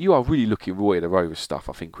are really looking Roy the Rover stuff,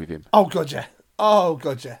 I think, with him. Oh god, yeah.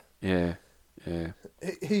 Yeah.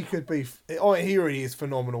 He could be. He really is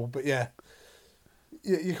phenomenal. But yeah,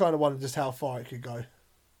 you kind of wonder just how far it could go.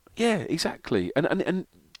 Yeah, exactly. And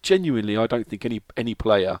genuinely, I don't think any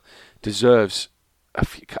player deserves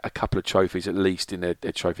a couple of trophies at least in their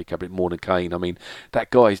trophy cabinet more than Kane. I mean, that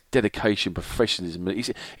guy's dedication, professionalism.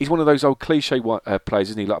 He's one of those old cliche players,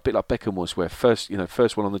 isn't he? Like a bit like Beckham was, where first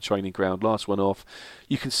one on the training ground, last one off.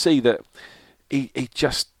 You can see that he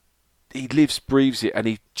lives, breathes it, and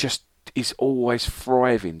he just is always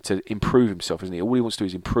thriving to improve himself, isn't he? All he wants to do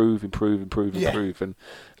is improve, and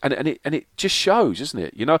it just shows, doesn't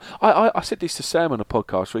it? You know, I said this to Sam on a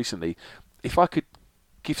podcast recently. If I could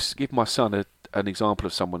give my son an example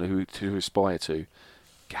of someone who to aspire to,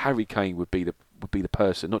 Harry Kane would be the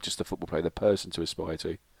person, not just the football player, the person to aspire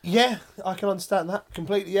to. Yeah, I can understand that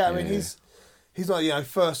completely. Yeah, I mean, he's not, you know,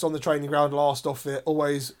 first on the training ground, last off it.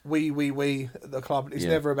 Always we at the club. It's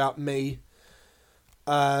never about me.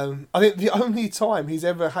 I think the only time he's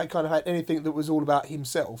ever had anything that was all about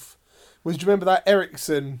himself was, do you remember that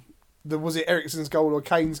Ericsson? Was it Ericsson's goal or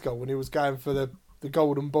Kane's goal when he was going for the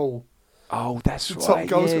golden ball? Oh, that's right. Top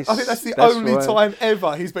goals. Yes, I think that's the only time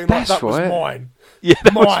ever he's been like, that was mine. Yeah,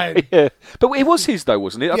 mine. Yeah. But it was his though,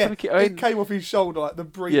 wasn't it? Yeah, it came off his shoulder, like the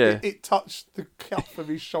breeze. Yeah. It touched the cuff of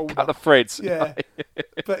his shoulder. Cut the threads. Yeah.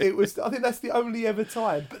 But it was. I think that's the only ever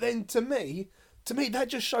time. But then to me, that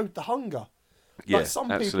just showed the hunger. Yeah, like some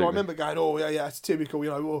people, I remember going, "Oh yeah, it's typical," you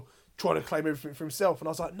know, or trying to claim everything for himself. And I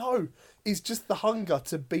was like, no, it's just the hunger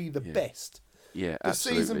to be the best. Yeah, the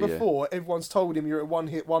absolutely. The season before, everyone's told him you're a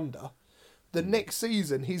one-hit wonder. The next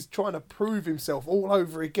season, he's trying to prove himself all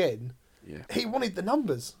over again. Yeah, he wanted the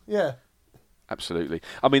numbers. Yeah, absolutely.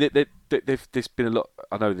 I mean, there's been a lot.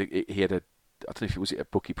 I know that he had I don't know if it was a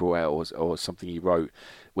book he brought out or something he wrote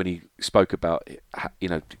when he spoke about, you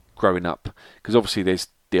know, growing up, because obviously there's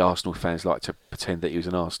the Arsenal fans like to pretend that he was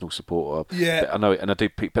an Arsenal supporter. Yeah, I know, and I do,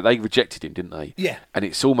 but they rejected him, didn't they? Yeah, and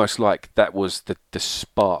it's almost like that was the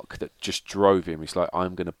spark that just drove him. It's like,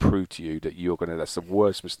 I'm going to prove to you that that's the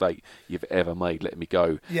worst mistake you've ever made. Let me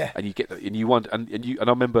go. Yeah, and you get that, and you want, and I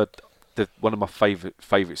remember one of my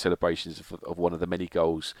favourite celebrations of one of the many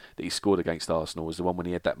goals that he scored against Arsenal was the one when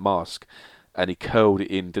he had that mask. and he curled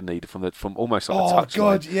it in, didn't he, from almost like a touch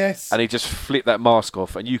God, line. yes. And he just flipped that mask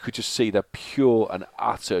off, and you could just see the pure and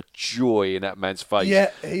utter joy in that man's face.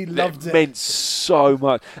 Yeah, he loved it. It meant so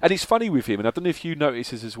much. And it's funny with him, and I don't know if you notice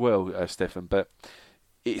this as well, Stefan, but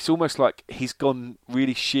it's almost like he's gone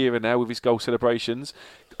really Shearer now with his goal celebrations.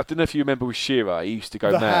 I don't know if you remember with Shearer, he used to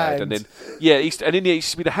go mad, hand. and then he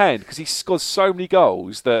used to be the hand, because he scores so many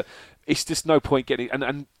goals that it's just no point getting.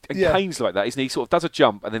 And Kane's like that, isn't he? He sort of does a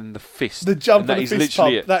jump and then the fist. The jump and that the is fist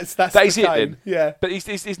literally pump. it. That is it then. Yeah. But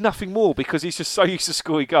there's nothing more, because he's just so used to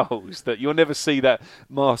scoring goals that you'll never see that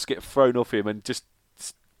mask get thrown off him and just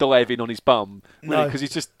dive in on his bum, really,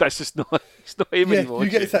 because that's just not him anymore. You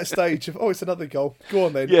get to that stage of, it's another goal. Go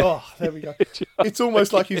on then. Yeah. Oh, there we go. It's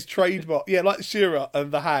almost like his trademark. Yeah, like Shearer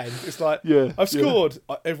and the hand. It's like, I've scored.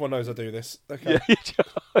 Everyone knows I do this. Okay.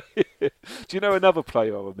 Yeah. Do you know another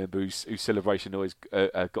player I remember whose celebration always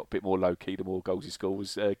got a bit more low key the more goals he scored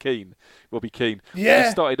was Keane, Robbie Keane. Yeah.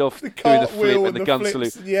 He started off doing the flip and the gun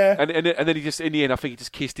salute. Yeah. And then he just, in the end, I think he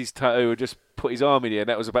just kissed his tattoo and just put his arm in here, and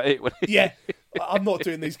that was about it. Yeah. I'm not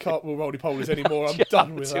doing these cartwheel roly-polies anymore. I'm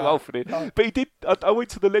done with that. Too old for it. No. But he did. I went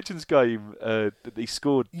to the Legends game that he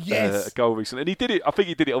scored a goal recently, and he did it. I think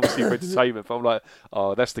he did it obviously for entertainment. But I'm like,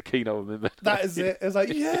 that's the Keane I remember. That is it. It was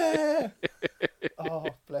like, yeah. Oh,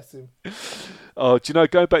 bless him. Oh, do you know?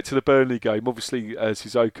 Going back to the Burnley game, obviously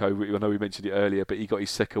Sissoko. I know we mentioned it earlier, but he got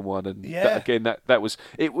his second one, and that was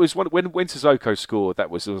when Sissoko scored. I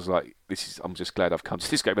was like, I'm just glad I've come to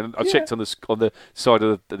this game. And I checked on the side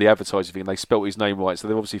of the advertising thing, and they spelt his name right, so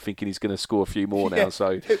they're obviously thinking he's going to score a few more now.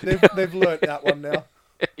 So they've learnt that one now.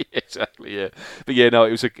 Exactly, yeah. But yeah, no,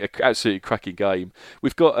 it was a absolutely cracking game.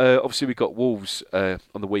 We've got we've got Wolves on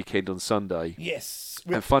the weekend on Sunday. Yes.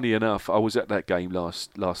 And funny enough, I was at that game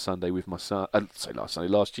last Sunday with my son.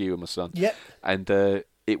 Last year with my son. Yeah. And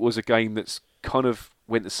it was a game that's kind of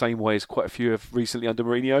went the same way as quite a few have recently under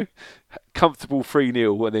Mourinho. Comfortable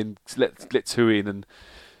 3-0 and then let 2 in, and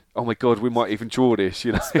oh my God, we might even draw this.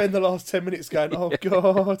 Spend the last 10 minutes going, oh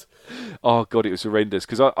God. Oh God, it was horrendous,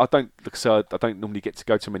 because I don't normally get to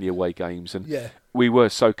go to many away games, and we were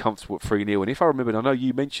so comfortable at 3-0. And if I remember, I know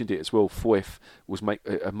you mentioned it as well, Foyth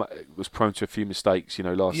was prone to a few mistakes,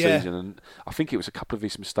 last season, and I think it was a couple of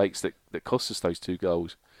his mistakes that cost us those 2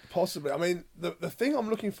 goals. Possibly. I mean, the thing I'm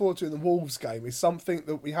looking forward to in the Wolves game is something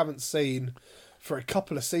that we haven't seen for a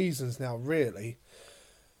couple of seasons now, really,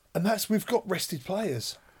 and that's we've got rested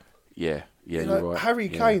players. Yeah, you're right. Harry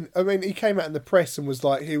Kane, I mean, he came out in the press and was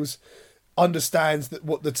like, understands that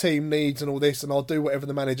what the team needs and all this, and I'll do whatever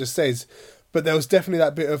the manager says. But there was definitely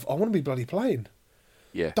that bit of, I want to be bloody playing.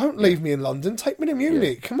 Yeah. Don't leave me in London. Take me to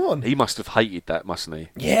Munich. Yeah. Come on. He must have hated that, mustn't he?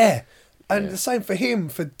 Yeah. And the same for him,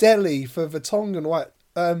 for Delhi, for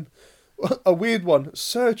Vertonghen. A weird one.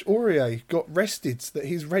 Serge Aurier got rested so that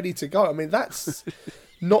he's ready to go. I mean, that's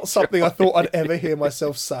not something I thought I'd ever hear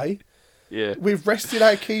myself say. Yeah. We've rested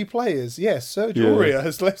our key players. Yes, Serge Aurier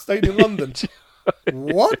has stayed in London.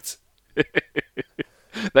 What?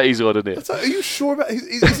 That is odd, isn't it? Are you sure about?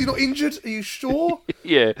 Is he not injured? Are you sure?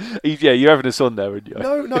 Yeah, you're having us on there, aren't you?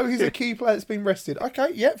 No, he's a key player that's been rested.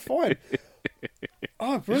 Okay, fine.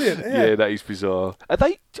 Oh, brilliant! Yeah, that is bizarre. Are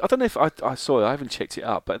they? I don't know if I saw it. I haven't checked it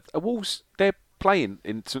up, but Wolves, they're playing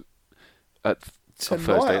on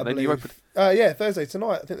Thursday, aren't they? Thursday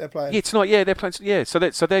tonight. I think they're playing. Yeah, tonight. Yeah, they're playing. Yeah, so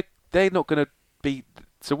they're not going to be.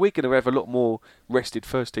 So we're going to have a lot more rested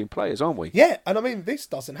first team players, aren't we? Yeah, and I mean this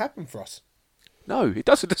doesn't happen for us. No, it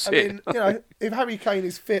doesn't. I mean, if Harry Kane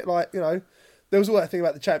is fit, there was all that thing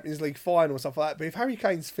about the Champions League final and stuff like that. But if Harry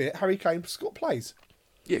Kane's fit, Harry Kane plays.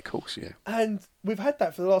 Yeah, of course, yeah. And we've had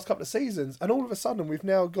that for the last couple of seasons, and all of a sudden we've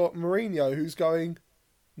now got Mourinho who's going,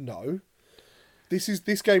 no,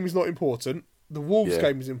 this game is not important. The Wolves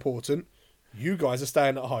game is important. You guys are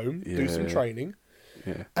staying at home, do some training.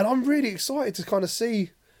 Yeah. And I'm really excited to kind of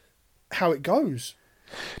see how it goes.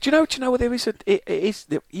 Do you know what there is?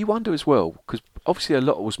 You wonder as well, because obviously a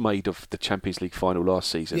lot was made of the Champions League final last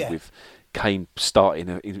season with Kane starting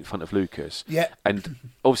in front of Lucas. Yeah. And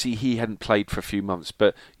obviously he hadn't played for a few months,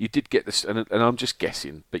 but you did get this, and I'm just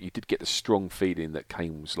guessing, but you did get the strong feeling that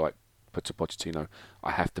Kane was like, to Pochettino,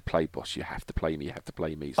 I have to play, boss. You have to play me. You have to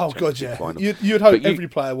play me. Oh God, yeah. You'd hope every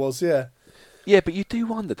player was, yeah. Yeah, but you do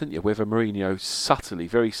wonder, don't you, whether Mourinho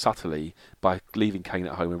very subtly, by leaving Kane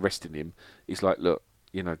at home and resting him, is like, look,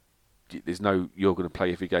 there's no, you're going to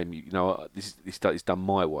play every game. This is done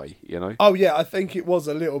my way. Oh yeah, I think it was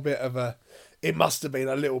a little bit of it must have been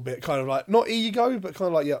a little bit kind of like not ego, but kind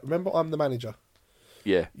of like, remember I'm the manager.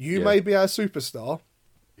 Yeah. You may be our superstar,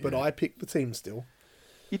 but I pick the team still.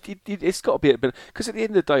 It's got to be a bit, because at the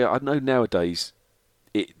end of the day, I know nowadays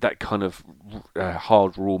that kind of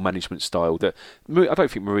hard raw management style. That I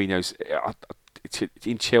don't think Mourinho's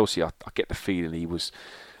in Chelsea. I get the feeling he was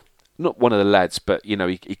not one of the lads, but he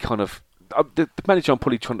kind of. The manager I'm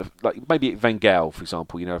probably trying to, like, maybe Van Gaal, for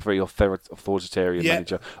example, a very authoritarian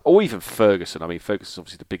manager, or even Ferguson. I mean, Ferguson's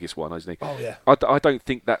obviously the biggest one, isn't he? Oh yeah. I don't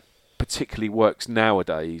think that particularly works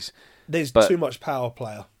nowadays. There's too much power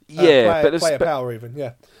player. Player power even.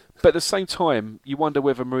 Yeah. But at the same time, you wonder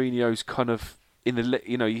whether Mourinho's kind of in the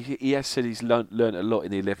he has said he's learnt a lot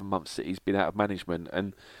in the 11 months that he's been out of management.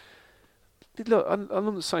 And look, I'm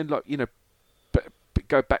not saying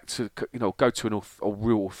go back to go to a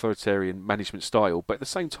real authoritarian management style, but at the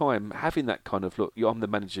same time having that kind of look, I'm the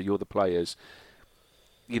manager, you're the players.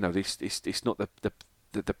 It's not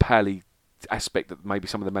the pally aspect that maybe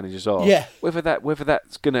some of the managers are. Yeah. Whether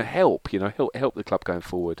that's going to help the club going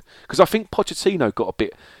forward, because I think Pochettino got a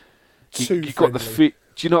bit. You got the fit.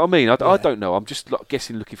 Do you know what I mean? I don't know. I'm just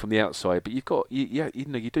guessing, looking from the outside. But you've got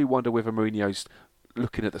you do wonder whether Mourinho's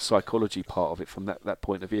looking at the psychology part of it from that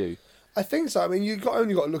point of view. I think so. I mean,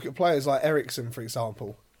 only got to look at players like Eriksen, for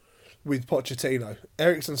example, with Pochettino.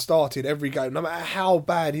 Eriksen started every game, no matter how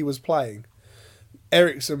bad he was playing.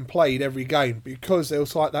 Eriksen played every game because there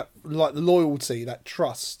was like the loyalty, that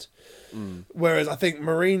trust. Mm. Whereas I think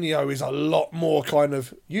Mourinho is a lot more kind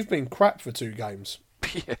of, you've been crap for 2 games.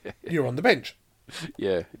 Yeah. You're on the bench.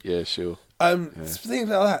 Yeah, sure. Things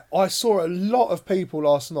like that. I saw a lot of people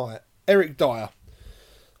last night. Eric Dyer.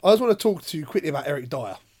 I just want to talk to you quickly about Eric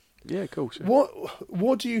Dyer. Yeah, cool. Sure.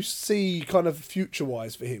 What do you see kind of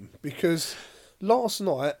future-wise for him? Because last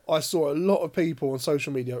night I saw a lot of people on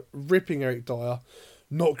social media ripping Eric Dyer.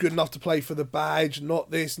 Not good enough to play for the badge,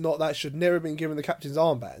 not this, not that, should never have been given the captain's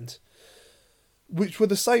armband. Which were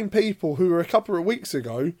the same people who were a couple of weeks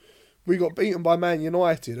ago, we got beaten by Man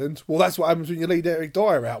United, and, well, that's what happens when you lead Eric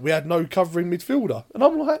Dyer out. We had no covering midfielder. And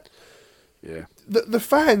I'm like... Yeah. The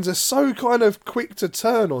fans are so kind of quick to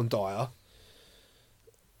turn on Dyer.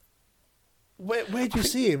 Where do you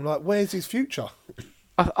see him? Like, where's his future?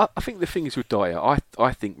 I think the thing is with Dyer,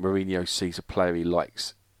 I think Mourinho sees a player he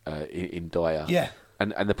likes in Dyer. Yeah.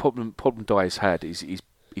 And the problem Dyer's had is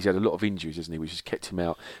he's had a lot of injuries, hasn't he, which has kept him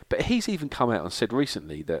out. But he's even come out and said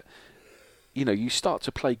recently that, you start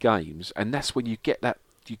to play games, and that's when you get that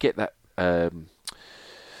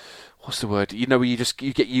what's the word? Where you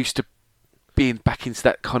get used to being back into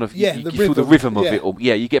that kind of you feel the rhythm of it, or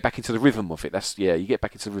you get back into the rhythm of it. You get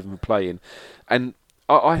back into the rhythm of playing, and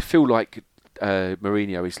I feel like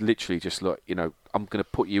Mourinho is literally just like, I'm going to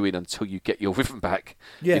put you in until you get your rhythm back.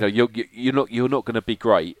 Yeah. You're not going to be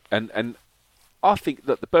great, and I think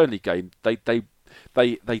that the Burnley game they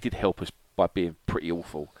did help us by being pretty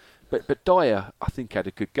awful, but Dyer I think had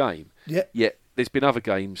a good game. Yeah. Yet there's been other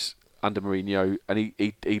games under Mourinho, and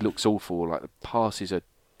he looks awful. Like the passes are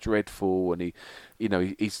dreadful, and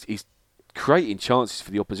he's creating chances for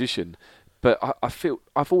the opposition. But I feel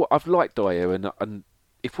I've liked Dyer, and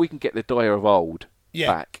if we can get the Dyer of old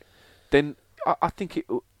back, then I think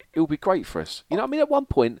it'll be great for us. I mean, at one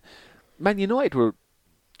point, Man United were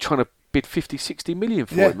trying to bid 50, 60 million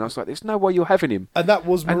for him, and I was like, there's no way you're having him. And that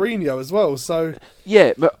was Mourinho as well. So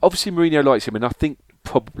yeah, but obviously Mourinho likes him, and I think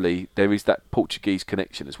probably there is that Portuguese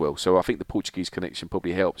connection as well. So I think the Portuguese connection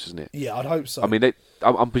probably helps, doesn't it? Yeah, I'd hope so. I mean,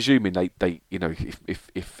 I'm presuming they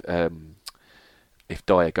if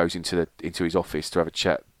Dyer goes into his office to have a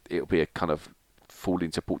chat, it'll be a kind of fall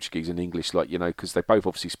into Portuguese and English, because they both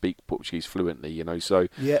obviously speak Portuguese fluently, so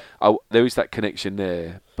yeah, there is that connection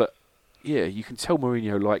there. But yeah, you can tell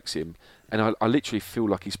Mourinho likes him, and I literally feel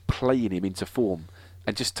like he's playing him into form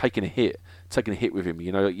and just taking a hit with him.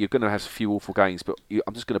 You're going to have a few awful games, but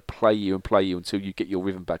I'm just going to play you until you get your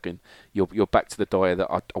rhythm back, and you're back to the Dyer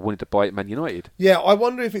that I wanted to buy at Man United. Yeah, I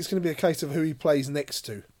wonder if it's going to be a case of who he plays next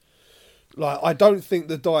to. Like, I don't think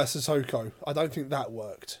the Dyer Sissoko, I don't think that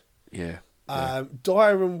worked. Yeah.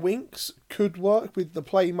 Dyer and Winks could work with the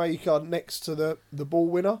playmaker next to the ball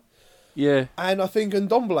winner. Yeah. And I think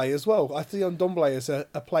Ndombele as well. I see Ndombele as a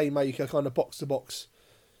playmaker, kind of box-to-box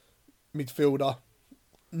midfielder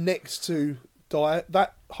next to Dyer.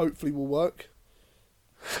 That hopefully will work.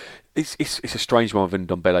 It's a strange one with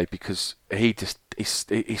Ndombele, because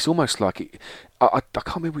it's almost like I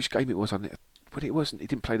can't remember which game it was on it, but it wasn't. He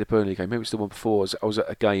didn't play the Burnley game. Maybe it was the one before. I was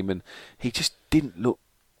at a game, and he just didn't look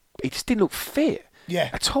fit. Yeah.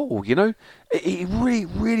 At all, He really,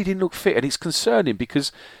 really didn't look fit, and it's concerning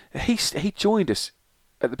because he joined us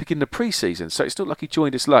at the beginning of pre-season, so it's not like he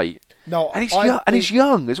joined us late. No, and he's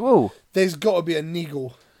young as well. There's got to be a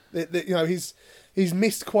niggle. He's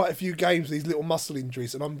missed quite a few games with these little muscle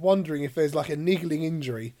injuries, and I'm wondering if there's like a niggling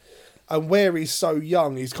injury. And where he's so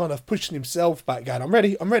young, he's kind of pushing himself back, going, I'm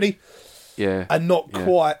ready. Yeah. And not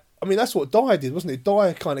quite. I mean, that's what Dyer did, wasn't it?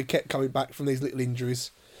 Dyer kind of kept coming back from these little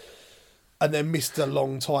injuries and then missed a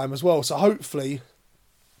long time as well. So hopefully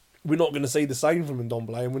we're not going to see the same from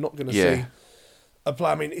Ndombele, and we're not going to see a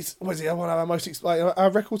play. I mean, was he one of our most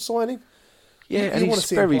our record signing? Yeah, and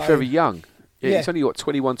he's very, very young. Yeah, he's only got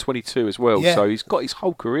 21, 22 as well, so he's got his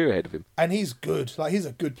whole career ahead of him. And he's good. Like, he's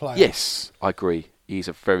a good player. Yes, I agree. He's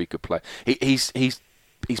a very good player. His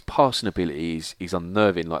passing ability is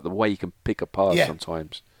unnerving, like the way he can pick a pass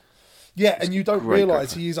sometimes. Yeah, and you don't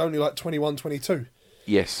realise he is only like 21, 22.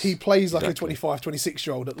 Yes. He plays like a 25,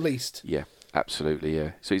 26-year-old at least. Yeah, absolutely,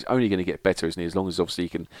 yeah. So he's only going to get better, isn't he, as long as obviously he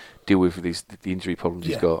can deal with the injury problems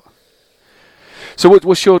he's got. So what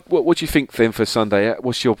do you think then for Sunday?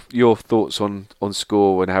 What's your thoughts on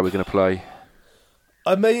score and how we're going to play?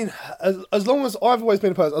 I mean, as long as I've always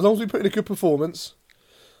been a person, as long as we put in a good performance,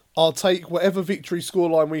 I'll take whatever victory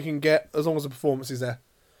scoreline we can get as long as the performance is there.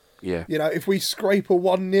 Yeah. You know, if we scrape a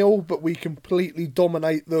 1-0 but we completely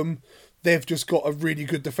dominate them, they've just got a really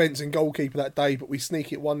good defence and goalkeeper that day, but we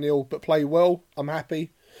sneak it 1-0 but play well, I'm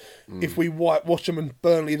happy. If we whitewash them and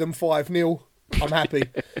Burnley them 5-0, I'm happy.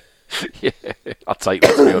 Yeah, I'll take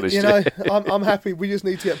that, to be honest. You know, I'm happy. We just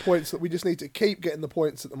need to get points. We just need to keep getting the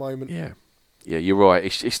points at the moment. Yeah, you're right.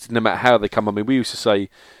 It's no matter how they come. I mean, we used to say,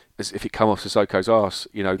 as if it come off Sissoko's arse,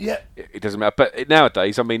 you know, it doesn't matter. But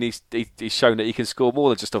nowadays, I mean, he's shown that he can score more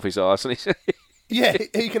than just off his arse. And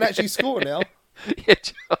he can actually score now. Yeah,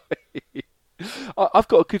 I've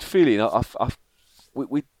got a good feeling. I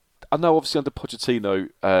know, obviously under Pochettino,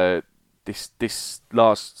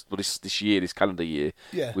 this year, this calendar year,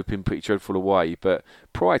 we've been pretty dreadful away. But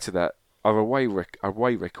prior to that, our away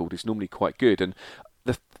record is normally quite good. And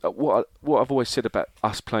what I've always said about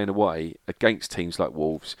us playing away against teams like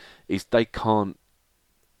Wolves is they can't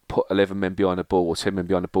put 11 men behind the ball or 10 men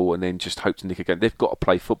behind the ball and then just hope to nick a game. They've got to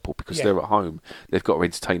play football because they're at home. They've got to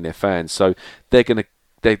entertain their fans. So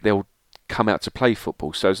they'll come out to play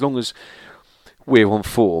football. So as long as we're on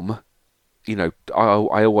form, you know,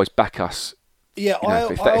 I always back us. Yeah, you know,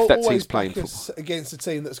 if that team's playing football against a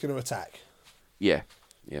team that's going to attack. Yeah.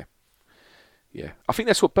 I think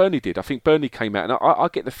that's what Burnley did. I think Burnley came out, and I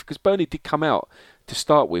get because Burnley did come out to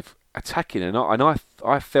start with attacking, and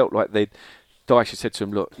I felt like Dyche said to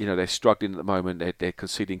them, look, you know, they're struggling at the moment. They're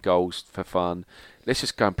conceding goals for fun. Let's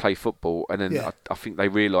just go and play football. And then I think they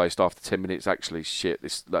realised after 10 minutes, actually, shit,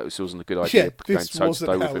 this wasn't a good idea. Going toe to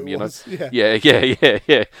toe with them, you know.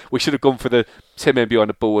 Yeah. We should have gone for the 10 men behind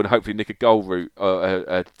the ball and hopefully nick a goal route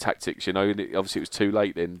tactics, you know. And obviously, it was too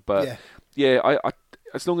late then. But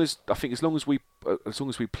as long as we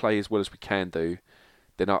play as well as we can do,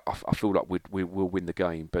 then I feel like we'll win the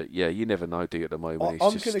game. But yeah, you never know, do you, at the moment?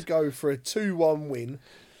 I'm going to go for a 2-1 win.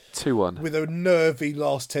 2-1 with a nervy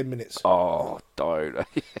last 10 minutes. Oh, don't!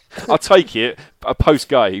 I'll take it post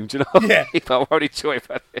game. Do you know? Yeah, I won't enjoy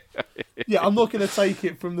it. Yeah, I'm not going to take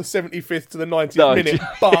it from the 75th to the 90th minute,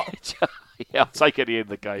 but I'll take it in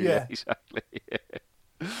the game. Yeah, exactly.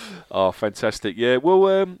 Yeah. Oh, fantastic! Yeah, well,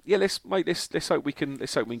 let's hope we can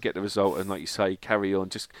get the result and, like you say, carry on.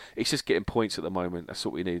 It's just getting points at the moment. That's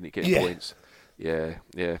what we need. Getting points. Yeah,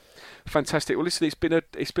 fantastic. Well, listen, it's been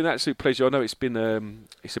an absolute pleasure. I know it's been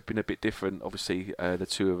a bit different, obviously, the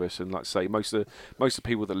two of us, and like I say, most of the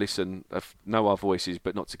people that listen know our voices,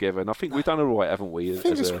 but not together. And I think we've done all right, haven't we?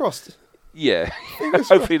 Fingers crossed. Yeah,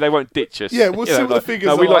 hopefully they won't ditch us. Yeah, we'll see what the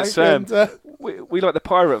figures are. We like Sam. We like the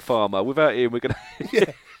pirate farmer. Without him, we're gonna.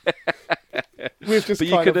 Yeah. We've just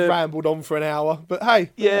kind of rambled on for an hour, but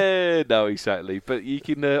hey. Yeah, no, exactly. But you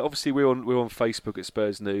can obviously we're on Facebook at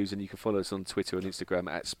Spurs News, and you can follow us on Twitter and Instagram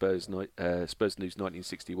at Spurs News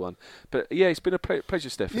 1961. But yeah, it's been a pleasure,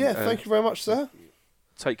 Stefan. Yeah, thank you very much, sir.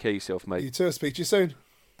 Take care of yourself, mate. You too. I'll speak to you soon.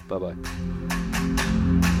 Bye bye.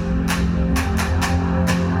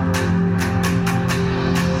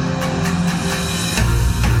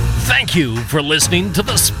 Thank you for listening to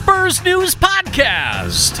the Spurs News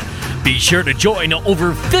Podcast. Be sure to join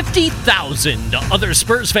over 50,000 other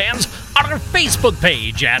Spurs fans on our Facebook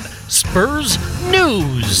page at Spurs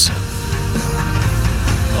News.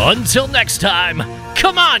 Until next time,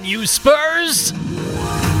 come on, you Spurs!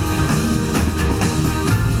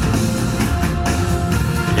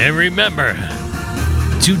 And remember,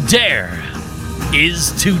 to dare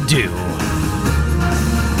is to do.